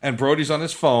 And Brody's on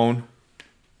his phone.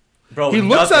 Bro, He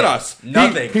looks nothing. at us.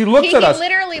 Nothing. He looks he at us.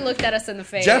 literally looked at us in the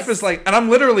face. Jeff is like, and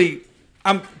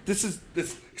this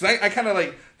because I kind of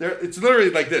like there. It's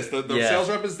literally like this. The Yeah. sales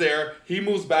rep is there. He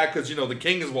moves back because the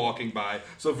king is walking by.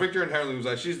 So Victor and Harley moves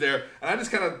like she's there, and I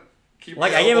just kind of keep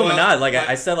Like, my I gave him elbow a out, nod. Like,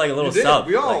 I said, like, a little you did. sub.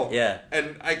 We all, Like, yeah.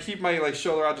 And I keep my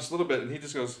shoulder out just a little bit, and he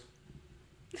just goes,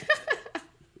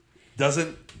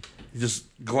 he just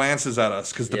glances at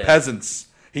us because the Yeah. peasants.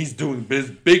 He's doing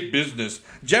big business.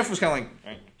 Jeff was kind of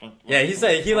like. Yeah,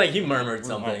 he murmured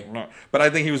something. But I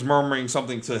think he was murmuring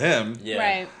something to him. Yeah.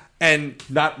 right. And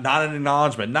not an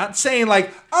acknowledgement. Not saying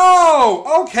like,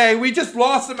 oh, okay, we just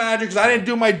lost the manager because I didn't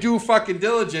do my due fucking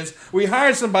diligence. We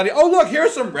hired somebody. Oh, look,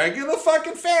 here's some regular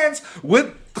fucking fans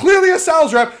with clearly a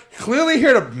sales rep, clearly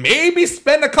here to maybe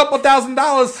spend a couple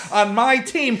 $1,000s on my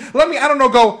team. I don't know,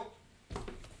 go,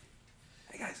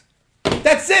 hey guys,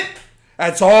 that's it.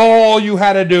 That's all you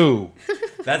had to do.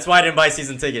 That's why I didn't buy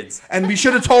season tickets. And we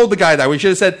should have told the guy that. We should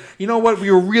have said, you know what,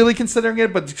 we were really considering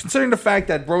it, but considering the fact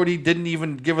that Brody didn't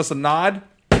even give us a nod,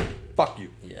 fuck you.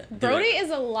 Yeah. Brody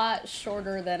is a lot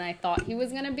shorter than I thought he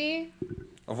was gonna be.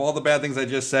 Of all the bad things I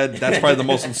just said, that's probably the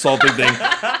most insulting thing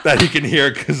that he can hear,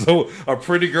 because a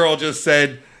pretty girl just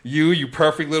said, you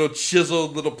perfect little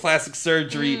chiseled little plastic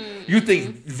surgery. You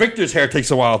think Victor's hair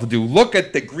takes a while to do. Look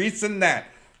at the grease in that.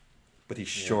 But he's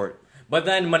short. But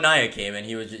then Mania came and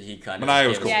he kind of. Mania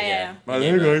was cool. Yeah.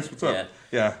 Hey guys, what's up?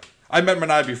 Yeah. I met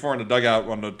Manai before in the dugout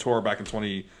on the tour back in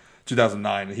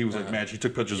 2009, and he was like, man, he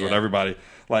took pictures with everybody.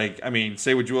 Like, I mean,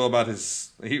 say what you will about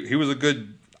his... He was a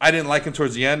good... I didn't like him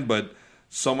towards the end, but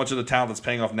so much of the talent that's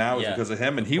paying off now is because of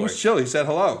him, and he was chill. He said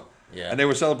hello. Yeah. And they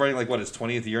were celebrating, like, his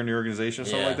 20th year in the organization or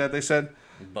something like that, they said?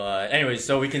 But anyway,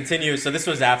 so we continue. So this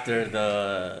was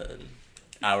after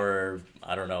our,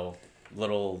 I don't know,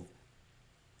 little...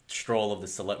 stroll of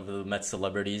the Mets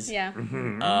celebrities. Yeah.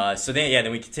 So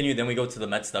then we continued. Then we go to the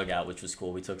Mets dugout, which was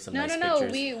cool. We took some nice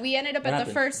pictures. We ended up What at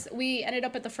happened? we ended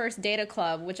up at the first data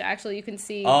club, which actually you can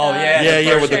see. Oh yeah,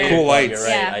 Yeah, with the first cool one. lights. You're right.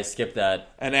 Yeah. I skipped that.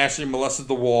 And Ashley molested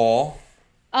the wall.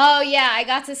 Oh yeah, I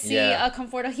got to see Yeah.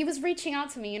 Conforto. He was reaching out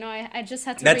to me. I just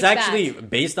had to. That's reach actually back.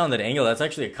 based on that angle. That's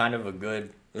actually kind of a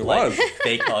good. It was.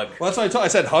 fake hug. Well, that's what I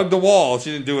said, hug the wall.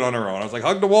 She didn't do it on her own. I was like,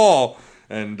 hug the wall.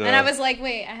 And I was like,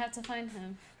 wait, I have to find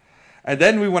him. And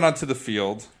then we went onto the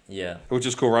field, Yeah. which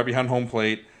is cool, right behind home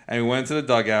plate. And we went into the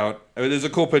dugout. There's a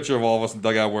cool picture of all of us in the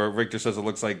dugout where Victor says it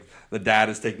looks like the dad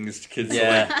is taking his kids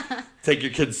Yeah. to like, take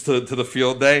your kids to the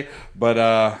field day. But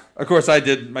of course, I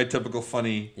did my typical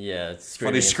funny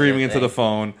screaming into the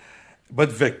phone. But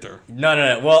Victor,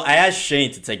 No. Well, I asked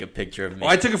Shane to take a picture of me.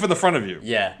 I took it from the front of you.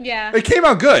 Yeah. Yeah. It came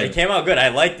out good It came out good. I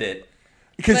liked it.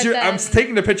 because But I'm then-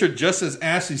 taking the picture just as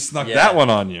Ashley snuck Yeah. that one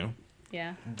on you.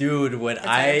 Yeah. Dude, when That's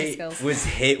I acting skills. was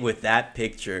hit with that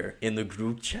picture in the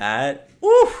group chat,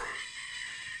 oof,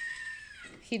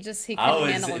 He couldn't I handle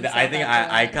himself. think I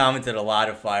after that. commented a lot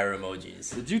of fire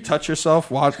emojis. Did you touch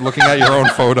yourself looking at your own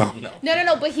photo?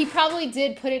 No, but he probably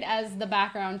did put it as the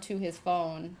background to his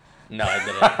phone. No, I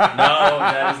didn't. No,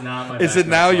 that is not my Is it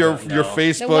now your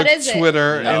Facebook, Then what is it?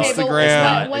 Twitter, No, Okay, but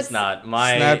Instagram, what's- It's not.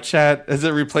 My Snapchat? Has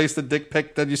it replaced the dick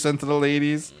pic that you sent to the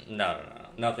ladies? No.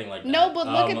 Nothing like that. No, but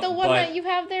look at the one but that you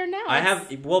have there now. I have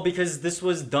because this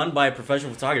was done by a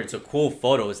professional photographer. It's a cool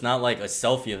photo. It's not like a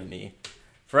selfie of me.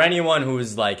 For anyone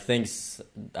who's like thinks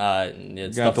it's You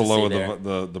have tough to to lower see there.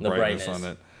 the brightness on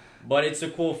it. But it's a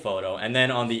cool photo. And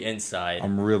then on the inside,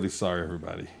 I'm really sorry,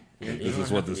 everybody. This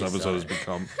is what this episode has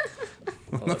become.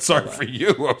 I'm not Look, sorry hold for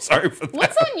you. I'm sorry for that.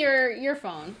 What's on your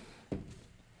phone?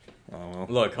 Oh, well.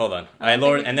 Look, hold on. I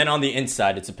lowered, and then on the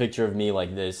inside, it's a picture of me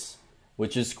like this,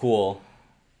 which is cool.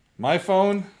 My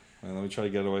phone, let me try to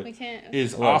get away, We can't.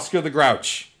 is Oscar the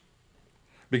Grouch.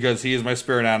 Because he is my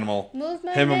spirit animal. Move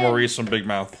my Him and head. Maurice from Big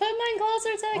Mouth. Put mine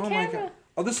closer to the Oh my camera. god.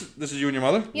 Oh, this is you and your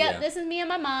mother? Yeah, Yeah. this is me and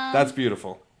my mom. That's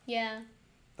beautiful. Yeah.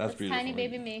 That's beautiful. Tiny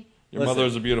baby me. Your Listen. mother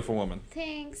is a beautiful woman.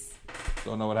 Thanks.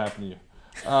 Don't know what happened to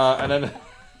you. And then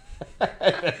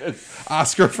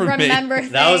Oscar for Remember me.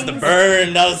 That was the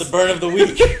burn. That was the burn of the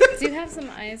week. Do you have some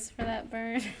ice for that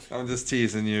burn? I'm just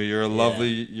teasing you. You're a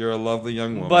lovely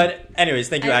young woman. But anyways,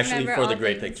 thank you I Ashley remember for the all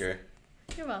great things. picture.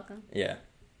 You're welcome. Yeah.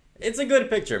 It's a good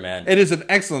picture, man. It is an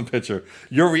excellent picture.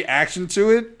 Your reaction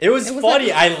to it. It was funny.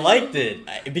 like- I liked it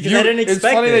because I didn't expect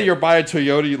It's funny it. that you're by a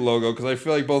Toyota logo because I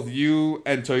feel like both you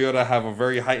and Toyota have a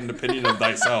very heightened opinion of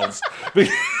thyselves.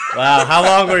 Wow, how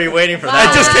long were you waiting for It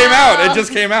that? just came out. It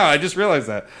just came out. I just realized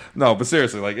that. No, but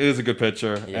seriously, like it is a good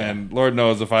picture, Yeah. and Lord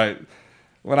knows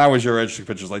when I was your age, took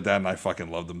pictures like that, and I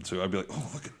fucking loved them too. I'd be like, oh,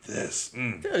 look at this.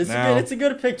 Dude, it's, Now- it's a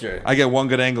good picture. I get one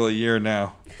good angle a year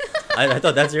now. I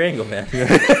thought that's your angle, man.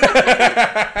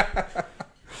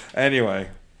 Anyway,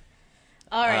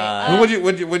 All right.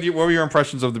 what were your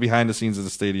impressions of the behind the scenes of the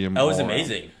stadium? That was all around?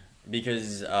 amazing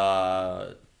because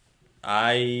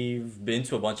I've been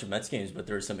to a bunch of Mets games, but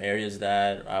there were some areas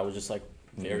that I was just like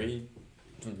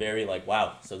very like,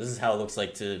 wow. So this is how it looks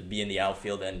like to be in the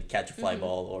outfield and catch a fly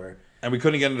ball, or And we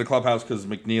couldn't get into the clubhouse because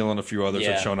McNeil and a few others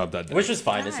had shown up that day. which was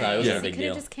fine. It's not. It wasn't a He big could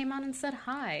have deal. just came out and said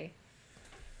hi.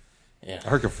 Yeah, I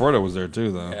heard Conforto was there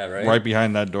too, though. Yeah, right? Right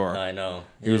behind that door. I know.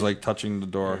 He was like touching the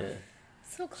door. Yeah.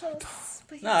 So close.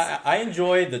 But No, I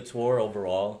enjoyed the tour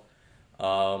overall.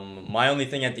 My only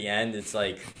thing at the end, it's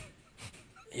like,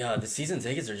 yeah, the season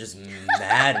tickets are just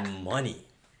mad money.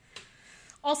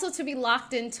 also, to be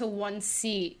locked into one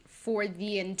seat for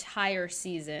the entire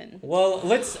season. Well,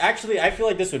 I feel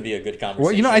like this would be a good conversation.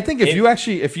 Well, you know, I think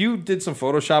if you did some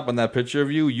Photoshop on that picture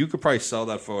of you, you could probably sell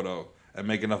that photo and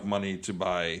make enough money to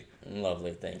buy.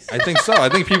 Lovely, thanks. I think so. I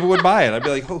think people would buy it. I'd be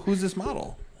like, who's this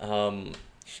model?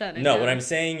 Shut it No, down. what I'm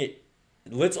saying,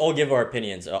 let's all give our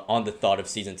opinions on the thought of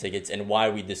season tickets and why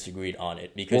we disagreed on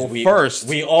it, because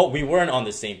Well, we weren't on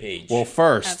the same page. Well,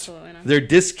 first, Absolutely not. they're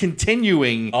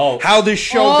discontinuing Oh. how this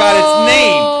show got its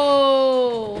name.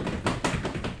 Oh,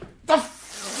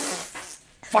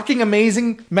 Fucking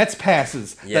amazing Mets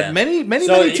passes Yeah. that many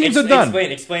So teams have done.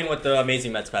 Explain what the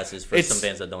Amazing Mets Pass is for It's- some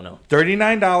fans that don't know.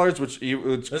 $39, which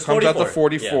That's comes out to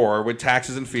 44, $44 with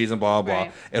taxes and fees and blah blah.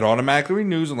 Right. It automatically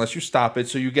renews unless you stop it,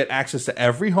 so you get access to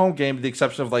every home game, with the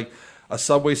exception of like a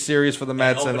Subway Series for the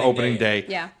Mets and opening day.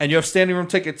 Yeah. And you have standing room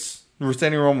tickets,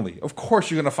 standing room only. Of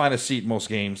course, you're gonna find a seat most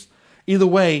games. Either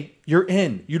way, you're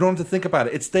in. You don't have to think about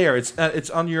it. It's there. It's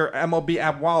on your MLB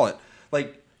app wallet.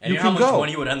 Like And you you know can how much go.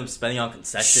 money you would end up spending on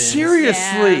concessions?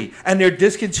 Seriously. Yeah. And they're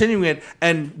discontinuing it.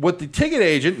 And what the ticket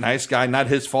agent, nice guy, not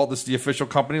his fault, this is the official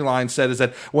company line, said is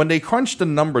that when they crunched the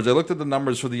numbers, they looked at the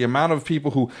numbers for the amount of people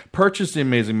who purchased the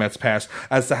Amazing Mets Pass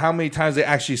as to how many times they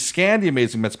actually scanned the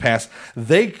Amazing Mets Pass,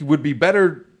 they would be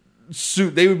better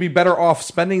off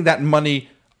spending that money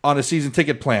on a season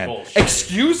ticket plan. Bullshit.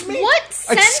 Excuse me? what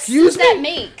sense Excuse does that me?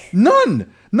 make?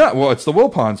 None. No. Well, it's the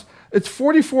Wilpons. It's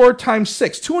 44 times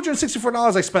 6.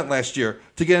 $264 I spent last year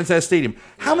to get into that stadium.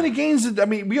 How many games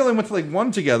we only went to like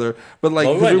one together, but like,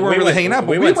 Well, 'cause we weren't really went- hanging out, but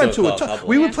we we went went to to a a ton. couple.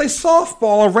 We would play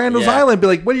softball on Randall's Yeah. Island, be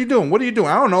like, what are you doing? What are you doing?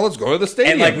 I don't know. Let's go to the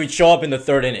stadium. And like we'd show up in the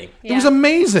third inning. It was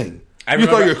amazing. I You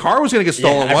thought remember- your car was going to get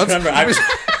stolen I once. remember,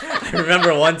 I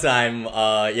remember one time,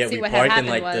 See, we what had parked in happened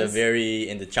like was-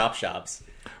 in the chop shops.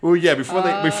 Well, yeah, before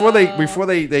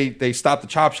they stopped the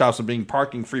chop shops and being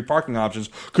free parking options,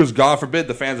 because God forbid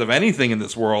the fans of anything in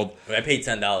this world. I paid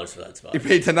 $10 for that spot. You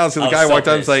paid $10, so the I was guy so walked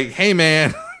out and was pissed. like, "Hey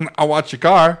man, I'll watch your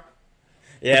car."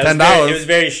 Yeah, $10. it was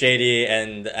very shady,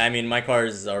 and I mean my car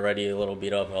is already a little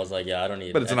beat up. I was like, yeah, I don't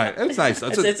need. But it's nice. It's nice.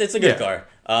 It's a good yeah. car.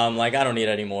 Like I don't need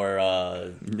any more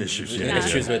Issues.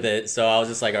 issues with it. So I was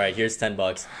just like, all right, here's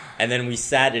 $10. And then we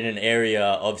sat in an area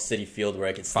of Citi Field where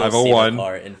I could still see the 501,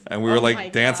 car. and we were Oh my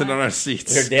like dancing God. on our We were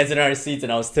seats. dancing in our seats,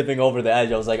 and I was tipping over the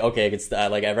edge. I was like, okay,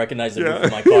 I recognized the roof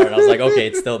of my car, and I was like, okay,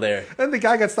 it's still there. And the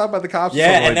guy got stopped by the cops. or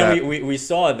Yeah, something and like then that. we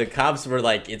saw the cops were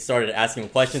like, it started asking him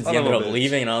questions. Son He of a ended up bitch.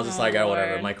 leaving, and I was just like, all right,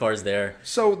 whatever. Lord. My car's there.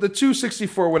 So the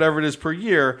 $264, whatever it is per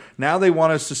year, now they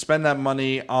want us to spend that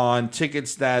money on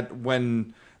tickets that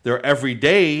when they're every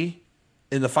day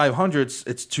in the 500s,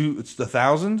 it's the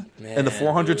 1,000, and the Man,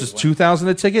 400s dude, is when- 2,000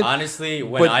 a ticket. Honestly,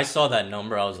 when But I saw that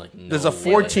number, I was like, no. There's a way.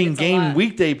 14 It's a game lot.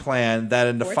 weekday plan that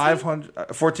in the 14?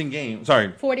 500 14 game.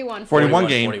 Sorry, 41. 41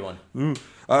 game. 41.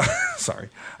 Sorry.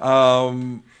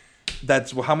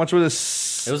 That's how much was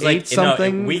it? It was like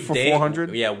something weekday, for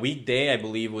 400. Yeah, weekday I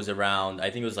believe was around. I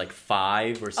think it was like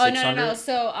 500 or Oh 600. no.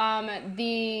 So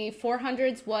the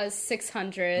 400s was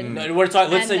 600. No, we're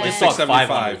talking. Let's And say just then- talk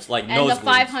 675. 500s, like And the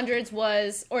nosebleeds. 500s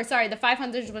was, or sorry, the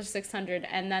 500s was 600,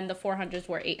 and then the 400s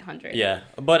were 800. Yeah,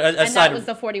 but And aside that was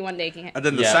the 41 day game. And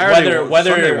then the yeah, Saturday,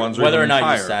 Sunday ones were whether or even not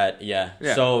higher. you sat, yeah.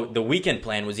 Yeah. So the weekend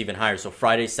plan was even higher. So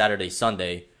Friday, Saturday,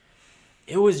 Sunday,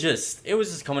 it was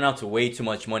just coming out to way too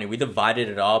much money. We divided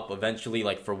it up. Eventually,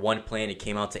 like for one plan, it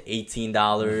came out to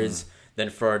 $18. Then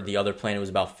for the other plan, it was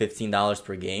about $15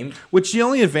 per game. Which the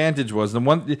only advantage was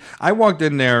I walked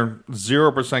in there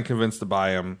 0% convinced to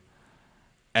buy them,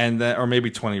 and then, or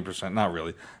maybe 20%, not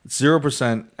really,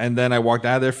 0%, and then I walked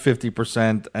out of there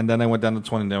 50%, and then I went down to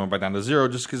 20, and then went back down to 0,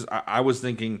 just because I was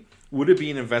thinking, would it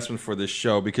be an investment for this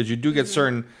show? Because you do get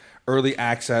certain early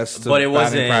access to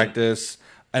batting practice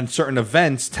and certain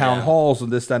events, town halls, and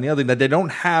this, that, and the other thing that they don't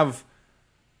have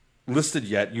listed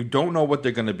yet. You don't know what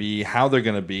they're going to be, how they're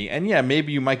going to be, and yeah,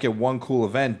 maybe you might get one cool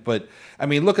event. But I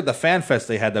mean, look at the fan fest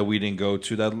they had that we didn't go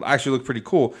to. That actually looked pretty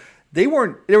cool. They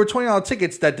were $20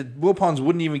 tickets that the Wilpons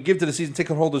wouldn't even give to the season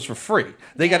ticket holders for free.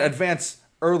 They got advanced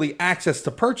early access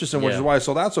to purchase them, which is why it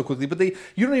sold out so quickly. But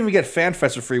you don't even get fan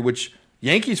fest for free, which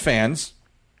Yankees fans,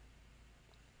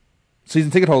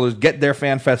 season ticket holders, get their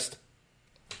fan fest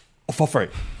for free.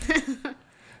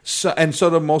 So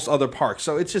do most other parks.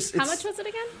 So it's just how much was it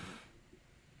again?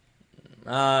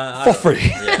 For free.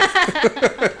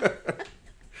 Yeah.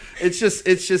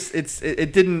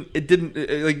 It didn't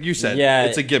like you said. Yeah,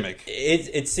 it's a gimmick.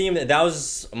 It seemed that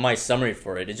was my summary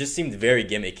for it. It just seemed very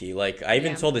gimmicky. Like I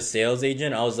even told the sales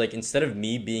agent, I was like, instead of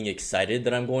me being excited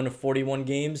that I'm going to 41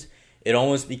 games, it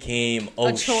almost became,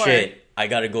 oh shit, I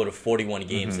got to go to 41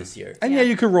 games this year. And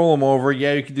you could roll them over.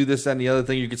 Yeah, you could do this, that, and the other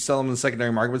thing. You could sell them in the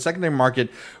secondary market. But the secondary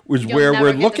market was where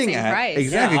we're looking at. Price.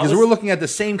 Exactly, because we're looking at the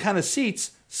same kind of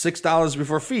seats, $6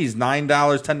 before fees, $9,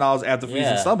 $10 after fees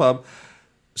in StubHub.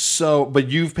 So, but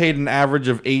you've paid an average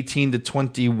of $18 to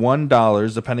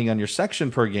 $21, depending on your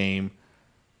section per game.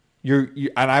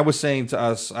 And I was saying to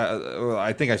us,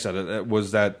 I think I said it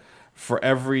was that for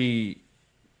every,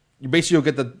 you'll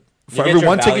get for every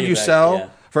one ticket you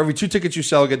sell. For every 2 tickets you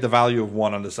sell, get the value of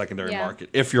 1 on the secondary market,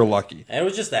 if you're lucky. And it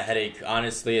was just a headache,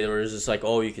 honestly. There was just like,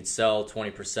 oh, you could sell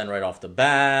 20% right off the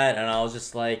bat. And I was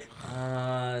just like,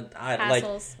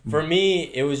 for me,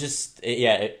 it was just,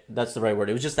 that's the right word.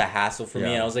 It was just a hassle for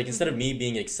me. And I was like, instead of me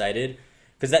being excited,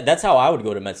 because that's how I would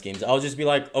go to Mets games. I would just be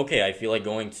like, okay, I feel like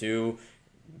going to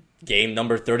game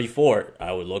number 34.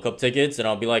 I would look up tickets and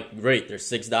I'll be like, great, they're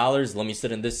 $6. Let me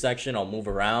sit in this section. I'll move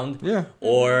around. Yeah.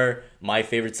 Or my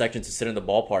favorite section to sit in the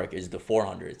ballpark is the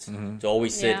 400s. To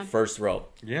always sit first row.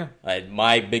 Yeah.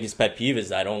 My biggest pet peeve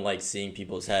is I don't like seeing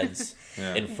people's heads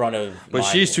in front of. But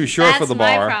she's too short for the bar.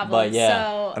 That's my problem.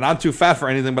 But and I'm too fat for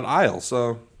anything but aisle.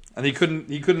 So. And he couldn't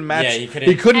match. Yeah, he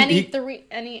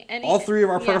couldn't. All three of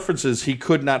our preferences, he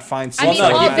could not find. I mean,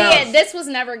 albeit this was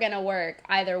never gonna work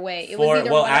either way. It was either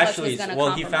one of us was gonna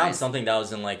compromise. He found something that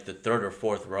was in like the 3rd or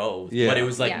 4th row, but it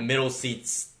was like middle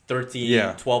seats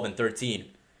 13, 12, and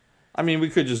 13. I mean, we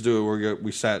could just do it where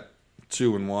we sat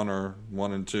 2 and 1 or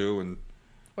 1 and 2 and.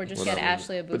 Or just get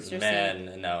Ashley a booster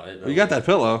seat. No. You got that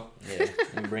pillow. Yeah,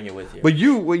 you bring it with you. But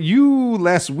you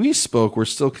last we spoke were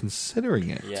still considering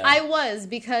it. Yeah. I was,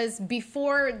 because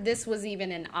before this was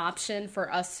even an option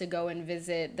for us to go and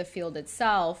visit the field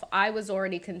itself, I was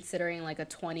already considering like a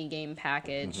 20-game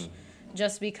package.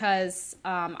 Just because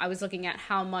I was looking at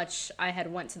how much I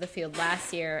had went to the field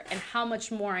last year and how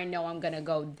much more I know I'm going to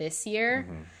go this year.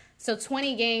 So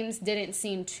 20 games didn't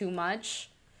seem too much.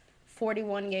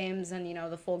 41 games and,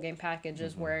 the full game package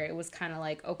is where it was kind of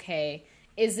like, okay,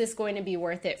 is this going to be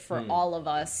worth it for all of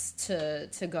us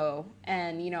to go?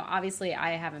 And, obviously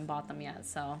I haven't bought them yet,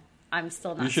 so I'm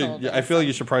still not sold. I feel like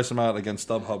you should price them out against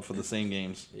StubHub for the same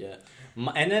games. Yeah.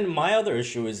 And then my other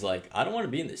issue is, like, I don't want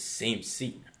to be in the same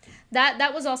seat.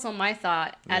 That was also my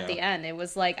thought at the end. It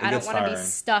was like, I don't want to be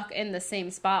stuck in the same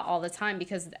spot all the time,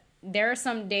 because there are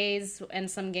some days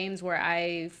and some games where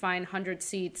I find 100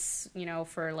 seats,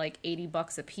 for like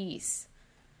 $80 a piece.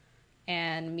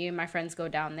 And me and my friends go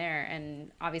down there.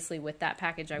 And obviously with that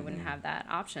package, I wouldn't have that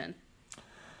option.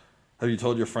 Have you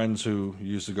told your friends who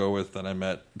you used to go with that I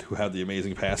met who have the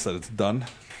amazing pass that it's done?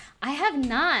 I have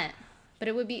not. But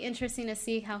it would be interesting to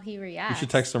see how he reacts. You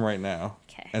should text him right now.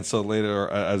 Okay. And so later,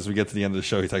 as we get to the end of the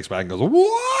show, he texts back and goes,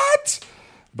 "What?"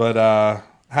 But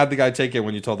how'd the guy take it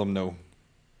when you told him no?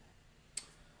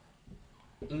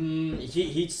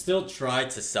 He still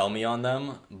tried to sell me on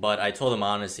them, but I told him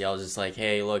honestly, I was just like,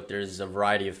 hey, look, there's a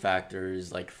variety of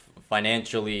factors, like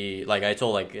financially, like I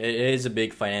told, like it is a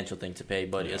big financial thing to pay,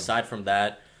 but aside from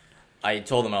that, I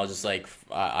told him, I was just like,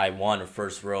 I want a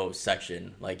first row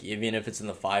section. Like, even if it's in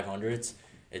the 500s,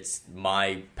 it's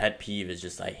my pet peeve is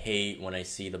just I hate when I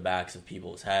see the backs of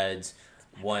people's heads.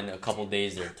 A couple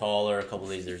days they're taller, a couple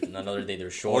days another day they're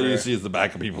shorter. All you see is the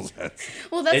back of people's heads.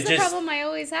 Well, that's the problem I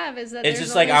always have, is that it's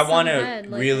just like I want to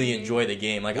really enjoy the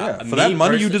game. Like, for that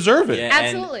money, you deserve it.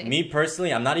 Absolutely. And me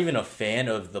personally, I'm not even a fan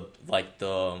of the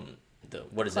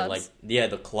what is Clubs? it like? Yeah,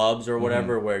 the clubs or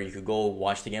whatever, where you could go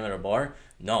watch the game at a bar.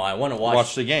 No, I want to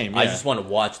watch the game. I Yeah. just want to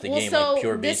watch the game so like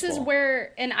pure this baseball. is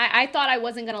where, and I thought I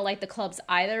wasn't gonna like the clubs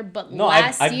either, but no,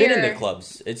 last I've year, been in the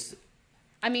clubs. It's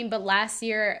I mean, but last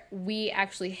year we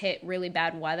actually hit really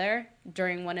bad weather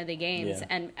during one of the games, Yeah.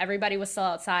 and everybody was still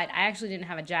outside. I actually didn't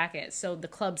have a jacket, so the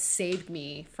club saved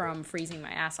me from freezing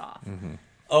my ass off.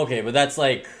 okay, but that's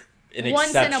like an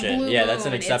Once in a exception. blue Yeah, that's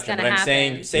an moon, it's exception. But gonna I'm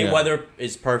saying, happen. say Yeah. weather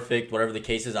is perfect, whatever the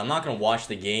case is. I'm not gonna watch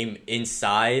the game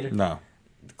inside No.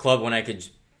 the club when I could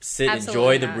sit, Absolutely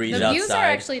enjoy the not. breeze The outside. views are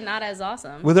actually not as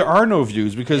awesome. Well, there are no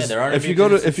views because Yeah, there are no if you views go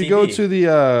to because it's if you go TV. to the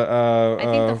I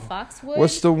think the Foxwood.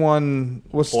 what's the one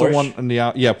Porsche? in the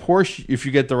Porsche, if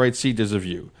you get the right seat, there's a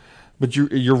view, but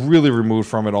you're really removed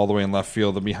from it all the way in left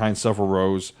field and behind several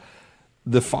rows.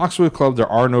 The Foxwood Club, there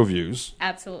are no views.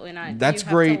 Absolutely not. That's You have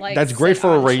to, great. like, That's great sit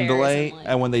for a on rain chairs delay and,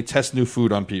 and when they test new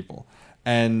food on people.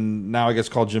 And now I guess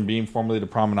called Jim Beam, formerly the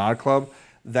Promenade Club.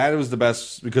 That was the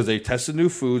best because they tested new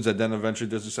foods that then eventually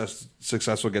they're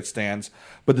successful get stands.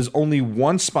 But there's only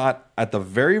one spot at the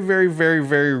very, very, very,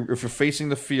 very, if you're facing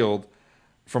the field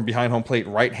from behind home plate,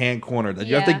 right hand corner, that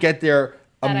you have to Yeah. get there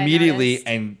That I immediately noticed.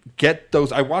 and get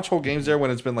those. I watch whole games there when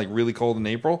it's been like really cold in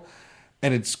April.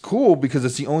 And it's cool because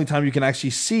it's the only time you can actually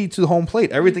see to the home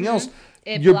plate. Everything else,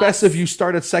 It you're blocks. best if you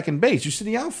start at second base. You see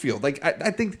the outfield. Like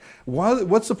I think,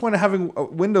 what's the point of having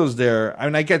windows there? I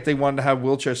mean, I get they wanted to have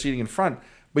wheelchair seating in front,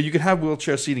 but you could have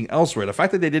wheelchair seating elsewhere. The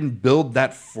fact that they didn't build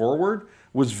that forward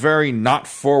was very not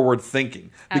forward thinking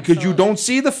because you Absolutely. don't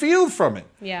see the field from it.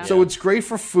 Yeah. So it's great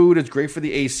for food. It's great for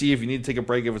the AC if you need to take a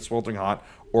break if it's sweltering hot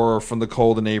or from the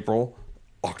cold in April,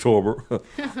 October.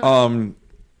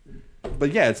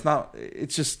 But yeah, it's not.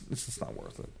 It's just not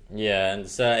worth it. Yeah, and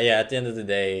so at the end of the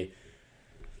day,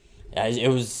 it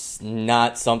was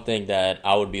not something that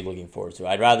I would be looking forward to.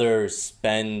 I'd rather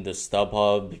spend the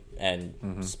StubHub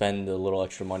and spend a little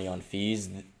extra money on fees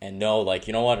and know, like,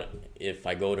 you know what, if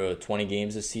I go to 20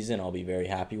 games this season, I'll be very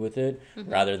happy with it,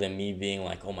 rather than me being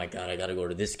like, oh my god, I gotta go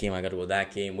to this game, I gotta go to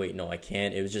that game. Wait, no, I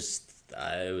can't. It was just,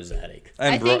 it was a headache.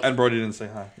 And think- and Brody didn't say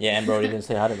hi. Yeah, and Brody didn't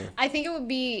say hi to me. I think it would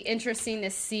be interesting to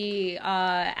see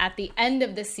at the end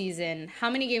of the season how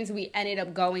many games we ended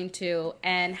up going to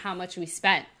and how much we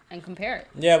spent and compare it.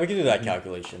 Yeah, we can do that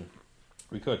calculation.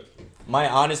 We could. My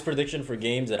honest prediction for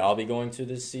games that I'll be going to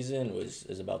this season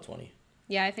is about 20.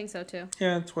 Yeah, I think so too.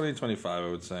 Yeah, 2025, I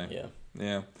would say. Yeah.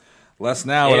 Yeah. Less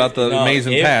now without the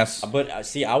amazing pass. But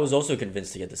see, I was also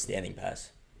convinced to get the standing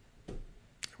pass. It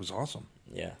was awesome.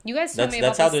 Yeah. You guys told That's- me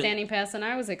that's about how the the- standing pass, and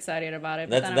I was excited about it.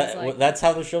 But then I was like, That's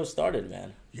how the show started,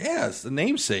 man. Yes, the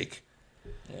namesake.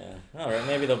 Yeah. All right,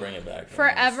 maybe they'll bring it back.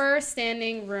 forever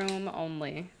standing room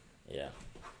only. Yeah.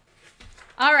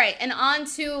 All right, and on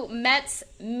to Mets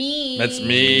me. Mets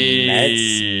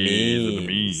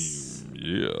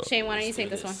Yeah. Shane, why don't you take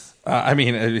this one? I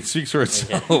mean, it speaks for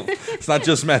itself. It's not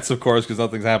just Mets, of course, because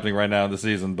nothing's happening right now in the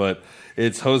season, but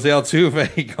it's Jose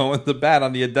Altuve going to bat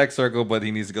on the deck circle, but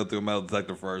he needs to go through a metal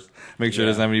detector first. Make sure he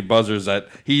doesn't have any buzzers that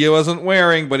he wasn't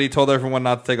wearing, but he told everyone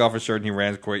not to take off his shirt, and he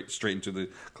ran straight into the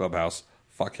clubhouse.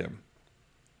 Fuck him.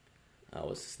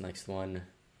 What's this next one?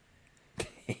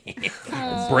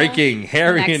 Breaking: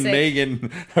 Harry and Mexic.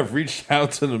 Meghan have reached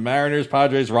out to the Mariners,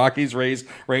 Padres, Rockies, Rays,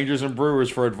 Rangers, and Brewers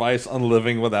for advice on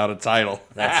living without a title.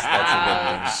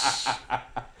 That's a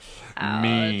good one.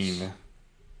 Mean.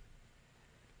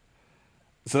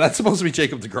 So that's supposed to be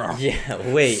Jacob DeGrom.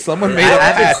 Yeah, wait. Someone made a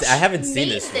patch. I haven't seen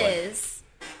Made this one. this.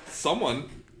 Someone.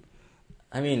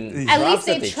 I mean, At props least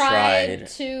that they tried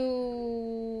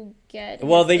to get.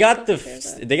 Well, they got the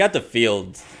the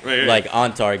field Right. like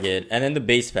on target, and then the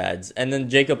base pads, and then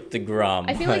Jacob DeGrom.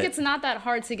 I feel like it's not that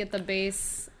hard to get the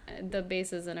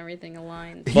bases and everything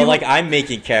aligned. But like I'm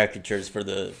making caricatures for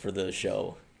the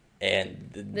show, and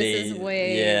This is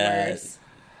way worse.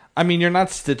 I mean, you're not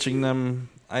stitching them.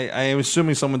 I am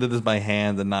assuming someone did this by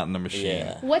hand and not in the machine.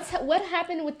 Yeah. What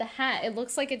happened with the hat? It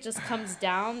looks like it just comes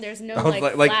down. There's no I was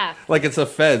like like, flap. like it's a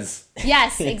fez.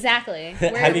 Yes, exactly.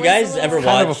 Have you where's guys the ever little-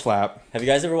 Kind of a watched- flap. Have you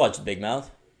guys ever watched Big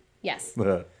Mouth? Yes.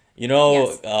 You know,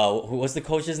 Yes. who was the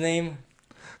coach's name?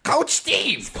 Coach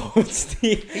Steve. Coach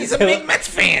Steve. He's a big Mets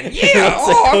fan. Looks Yeah. like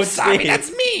Oh, I'm Coach sorry. Steve.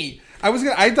 That's me.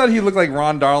 I thought he looked like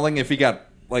Ron Darling if he got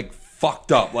like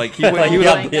fucked up. Like he, Like, he was.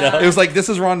 got beat up. It was like this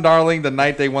is Ron Darling the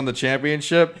night they won the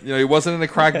championship. You know, he wasn't in the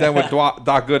crackdown with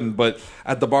Doc Gooden, but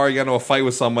at the bar he got into a fight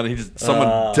with someone. And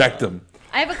someone decked him.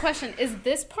 I have a question. Is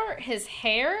this part his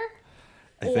hair?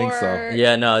 I think so. Or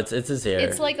Yeah, no, it's his hair.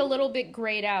 It's like a little bit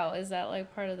grayed out. Is that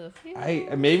like part of the?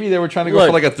 Maybe they were trying to go Look.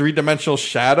 for like a 3-dimensional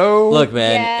shadow. Look,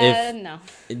 man, Yeah, if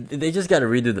no. they just got to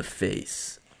redo the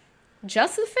face.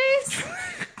 Just the face?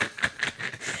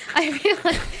 I feel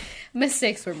like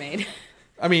mistakes were made.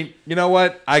 I mean, you know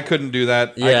what? I couldn't do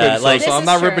that. Yeah, I couldn't, like- so This I'm is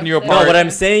not true. ripping you No, apart. No, what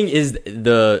I'm saying is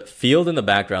the field in the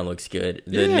background looks good.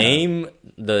 The Yeah. name,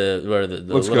 the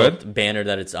Looks little good. banner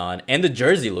that it's on, and the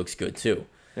jersey looks good too.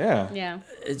 Yeah. Yeah.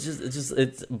 It's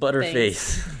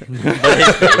butterface.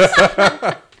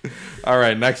 All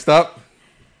right, next up.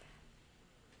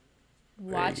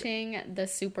 Watching the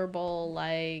Super Bowl,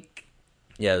 like,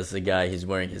 Yeah, this is a guy. He's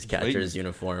wearing his catcher's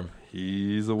uniform.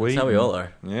 He's That's away. how we all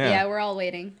are. yeah, we're all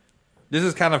waiting. This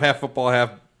is kind of half football,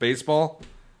 half baseball.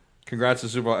 Congrats to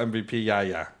Super Bowl MVP.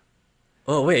 Yeah.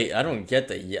 Oh wait, I don't get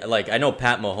that. Yeah, like I know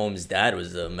Pat Mahomes' dad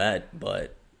was a Met,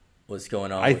 but what's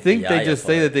going on? I with think the they Yaya just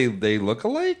say part? that they look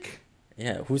alike.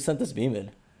 Yeah, who sent this beam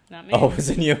in? Not me. Oh, was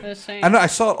it you? It was Shane. I know. I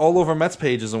saw it all over Mets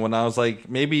pages, and when I was like,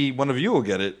 maybe one of you will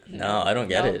get it. No, I don't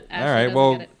get Nope, it. Ashley all right. doesn't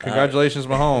Well, get it. congratulations,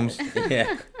 Mahomes.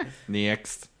 Yeah.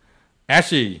 Next,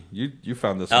 Ashley, you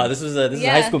found this. Oh, one. this is a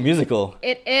Yeah. High School Musical.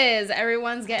 It is.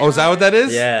 Everyone's getting. Oh, is that what that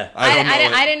is? Yeah. I don't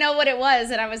know. I didn't know what it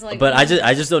was, and I was like, But I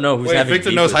just don't know who's Wait, having Victor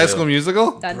beef knows with High who. School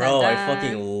Musical. Dun, Bro, dun, I dun.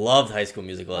 fucking loved High School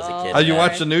Musical as a Oh. kid. Oh, you Yeah.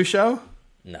 watched the new show?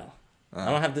 No.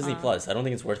 I don't have Disney Plus. I don't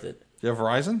think it's worth it. Do you have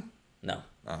Verizon? No.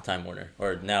 Time Warner.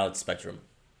 Or now it's Spectrum.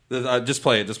 Just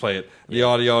play it. Just play it. The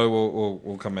audio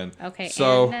will come in. Okay.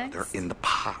 So and next? in the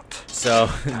pot. So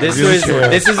this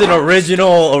is an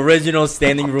original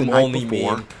standing room The night only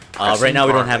before, meme. pressing Right now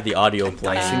we don't garlic have the audio and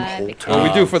playing. dicing whole because- well, we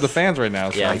tomatoes. do for the fans right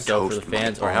now. So. Yeah. I so for toast the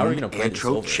fans, my or how are we own gonna play this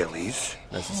Ancho over? chilies.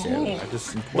 Necessarily. I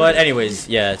just But anyways,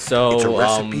 yeah. It's a So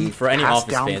recipe for any passed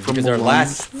Office down fans, from because our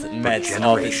Malone's last Mets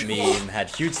Office meme had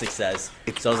huge success,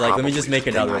 so I was like, let me just make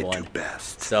another I one. do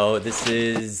best. So this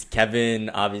is Kevin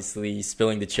obviously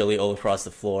spilling the chili all across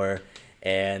the floor,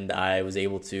 and I was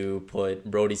able to put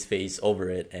Brody's face over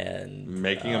it and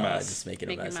Making a mess. just making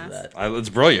Making a mess a of mess. that. it's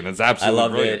brilliant. It's I absolutely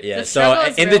love brilliant. it. Yeah. The So struggle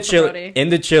is in real the for Brody. in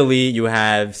the chili, you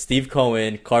have Steve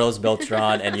Cohen, Carlos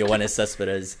Beltran, and Yoenis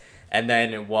Cespedes. And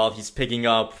then while he's picking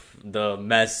up the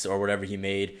mess or whatever he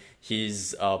made,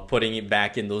 he's putting it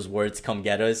back in those words, "Come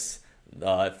get us,"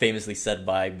 famously said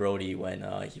by Brody when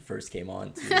he first came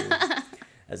on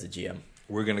as a GM.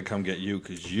 We're gonna come get you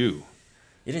because you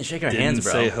You didn't shake our didn't hands,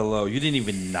 bro. say hello. You didn't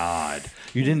even nod.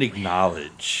 You didn't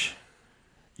acknowledge.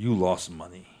 You lost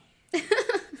money.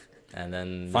 And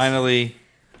then Finally,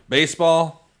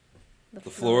 baseball. The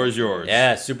floor is yours.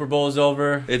 yeah, Super Bowl is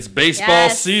over. It's baseball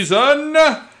Yes. season.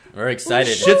 We're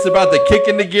excited. Shit's about to kick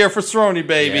into gear for Srony,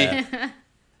 baby. Yeah.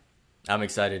 I'm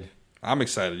excited. I'm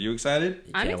excited. You excited?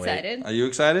 I'm Can't wait. excited. Are you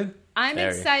excited? I'm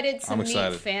Very. excited to I'm meet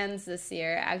excited. fans this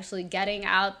year. Actually, getting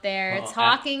out there, Oh,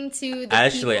 talking to the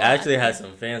Ashley people. actually has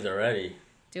some fans already.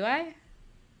 Do I?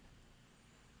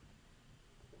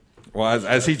 Well,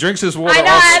 as he drinks his water I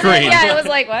know. off I screen. yeah, it was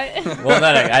like what? Well,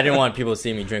 I didn't want people to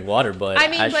see me drink water, but I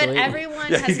mean, but actually,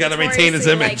 everyone Yeah, has he's gotta maintain his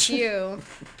notoriously image. Like you.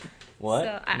 what?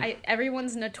 So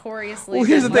everyone's notoriously. Well,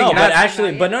 here's the been thing, No, like but that actually,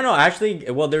 about but you. no,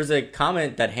 actually, well, there's a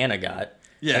comment that Hannah got.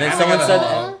 Yeah, and then Hannah someone got said,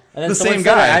 a- and then The someone same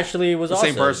said guy. it actually was The same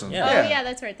awesome. person. Yeah. Oh Yeah. yeah,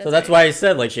 that's right. So that's why I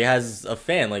said like she has a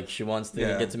fan, like she wants to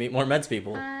Yeah. get to meet more Mets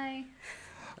people. Hi.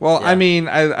 Well, Yeah.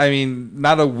 I mean,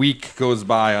 not a week goes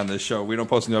by on this show. We don't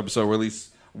post a new episode where at least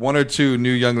one or two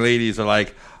new young ladies are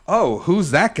like, "Oh, who's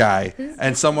that guy?"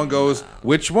 And someone goes,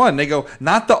 "Which one?" They go,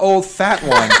 "Not the old fat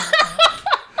one."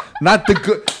 Not the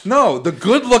good. No, the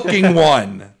good-looking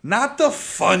one. Not the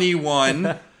funny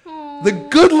one. The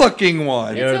good-looking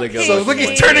one. You're the okay. good. So look,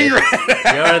 he's turning red.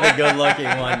 You're the good-looking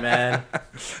one, man.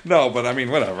 No, but I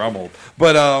mean, whatever. I'm old.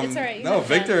 But It's all right, you no, have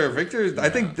fun. Victor. I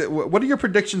think. What are your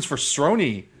predictions for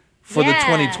Srony for the Yeah.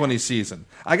 2020 season?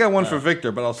 I got one for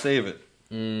Victor, but I'll save it.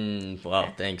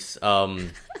 Wow, thanks. No,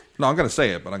 I'm gonna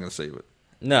say it, but I'm gonna save it.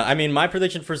 No, I mean my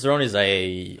prediction for Zerone is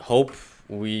I hope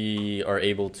we are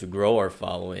able to grow our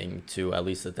following to at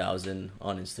least 1,000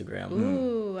 on Instagram.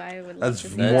 Ooh, I would. Love That's to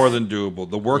see more that. than doable.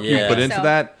 The work you Yeah. put into So-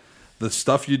 that, the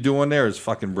stuff you do in there is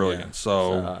fucking brilliant.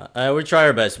 So We try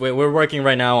our best. We're working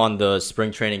right now on the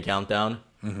spring training countdown.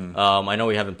 Mm-hmm. I know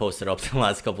we haven't posted up the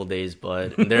last couple of days,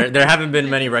 but there haven't been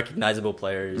many recognizable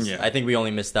players. Yeah. I think we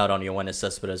only missed out on Yoenis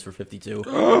Cespedes for 52.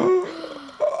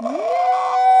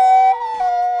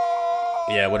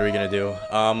 Yeah, what are we gonna do?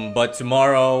 But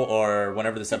tomorrow or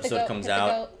whenever this Hit the episode goat, comes hit the out,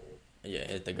 goat. yeah,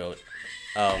 hit the goat.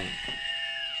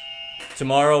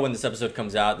 Tomorrow when this episode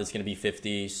comes out, that's gonna be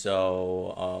 50.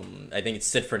 So I think it's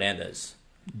Sid Fernandez.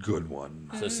 good one.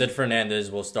 So Sid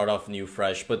Fernandez will start off new,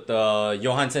 fresh. But the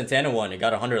Johan Santana one, it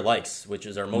got 100 likes, which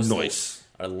is our most Nice.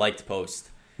 our liked post.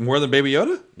 More than Baby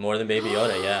Yoda? More than Baby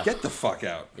Yoda, yeah. Get the fuck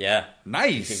out. Yeah.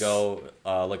 Nice. You could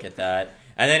go look at that.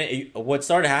 And then what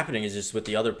started happening is just with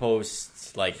the other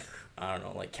posts, like, I don't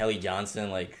know, like Kelly Johnson,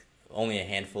 like, only a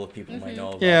handful of people might know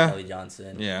about Yeah. Kelly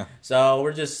Johnson. Yeah. So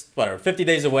we're just, whatever, 50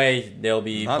 days away. There'll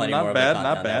be Not- plenty not more bad, of the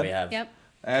not content that bad. we have. Yep.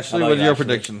 Ashley, How about what are you, your Ashley?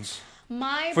 predictions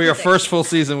My for your predict- first full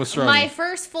season with Strony? My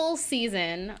first full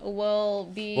season will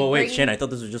be. Well, wait, bringing- Shane, I thought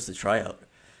this was just a tryout.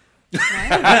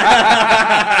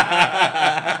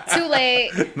 Too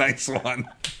late. Nice one.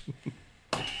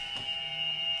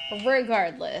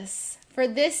 Regardless, for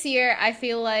this year, I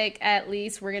feel like at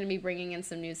least we're going to be bringing in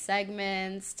some new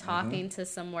segments, talking to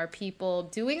some more people,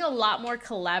 doing a lot more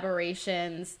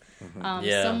collaborations,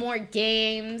 Yeah. some more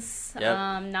games,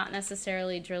 Yep. not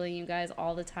necessarily drilling you guys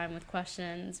all the time with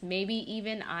questions. Maybe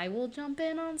even I will jump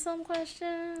in on some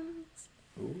questions.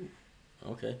 Ooh,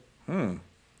 okay. Wait,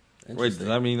 Interesting. does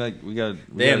that mean like we got?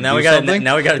 Damn, now we got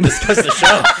to discuss the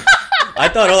show. I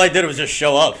thought all I did was just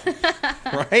show up.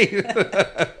 right.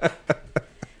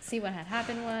 See what had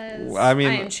happened was I mean-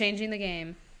 I am changing the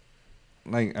game.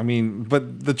 Like, I mean,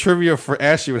 but the trivia for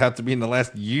Ashley would have to be in the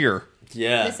last year.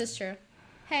 Yeah. This is true.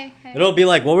 Hey. It'll be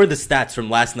like, what were the stats from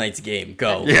last night's game?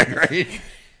 Go. Yeah, right.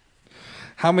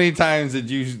 How many times did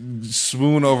you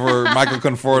swoon over Michael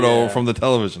Conforto Yeah. from the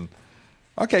television?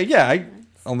 Okay, yeah,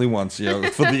 only once,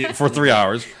 for 3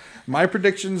 hours. My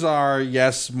predictions are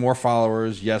yes, more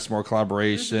followers, yes, more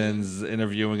collaborations,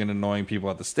 interviewing and annoying people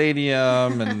at the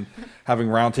stadium, and having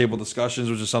roundtable discussions,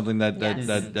 which is something that Yes.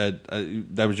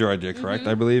 that was your idea, correct?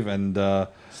 I believe, and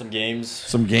Some games.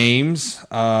 some games.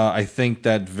 I think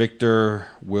that Victor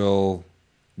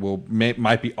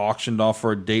might be auctioned off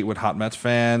for a date with Hot Mets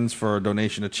fans for a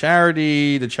donation to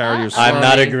charity. The charity of I'm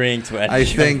not Sorry. agreeing to anything. I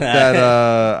think that.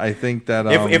 I think that.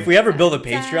 If we ever build a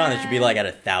Patreon, it should be like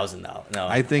at $1,000. No,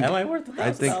 I think. Am I worth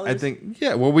 $1,000? I think.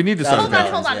 Yeah. Well, we need to start Hold a on,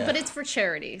 Patreon. hold on. Yeah. But it's for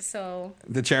charity, so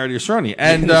The charity of Strony.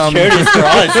 And Charities for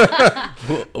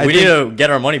us. We need to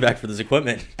get our money back for this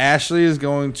equipment. Ashley is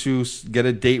going to get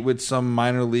a date with some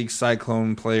minor league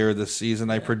Cyclone player this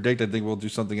season. I think we'll do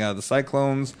something out of the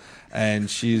Cyclones, and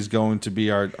she's going to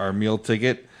be our meal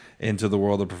ticket into the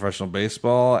world of professional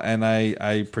baseball. And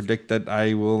I predict that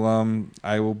I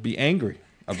will be angry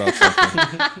about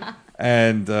something.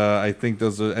 And I think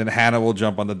and Hannah will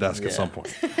jump on the desk at Yeah. some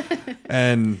point.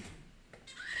 And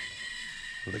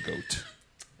the GOAT.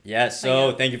 Yeah,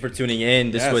 so thank you for tuning in.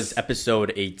 This Yes. was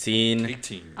episode 18.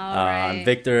 18. all right. I'm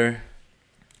Victor.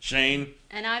 Shane.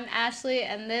 And I'm Ashley,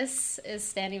 and this is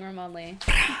Standing Room Only.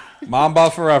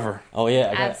 Mamba forever. Oh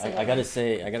yeah, I Absolutely.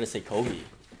 gotta say Kobe,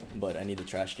 but I need the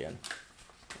trash can.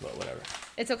 But whatever.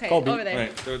 It's okay. Kobe. Over there.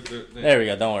 Right. There we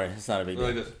go. Don't worry, it's not a big deal.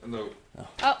 Like this. No.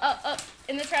 Oh,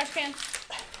 in the trash can.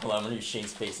 Hold on, I'm gonna use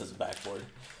Shane's face as a backboard.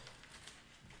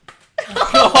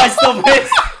 Oh, I still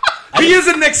missed. He is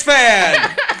a Knicks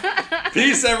fan.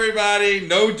 Peace, everybody.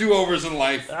 No do-overs in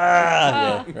life.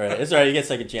 Yeah, right. It's alright. You get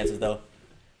second chances though.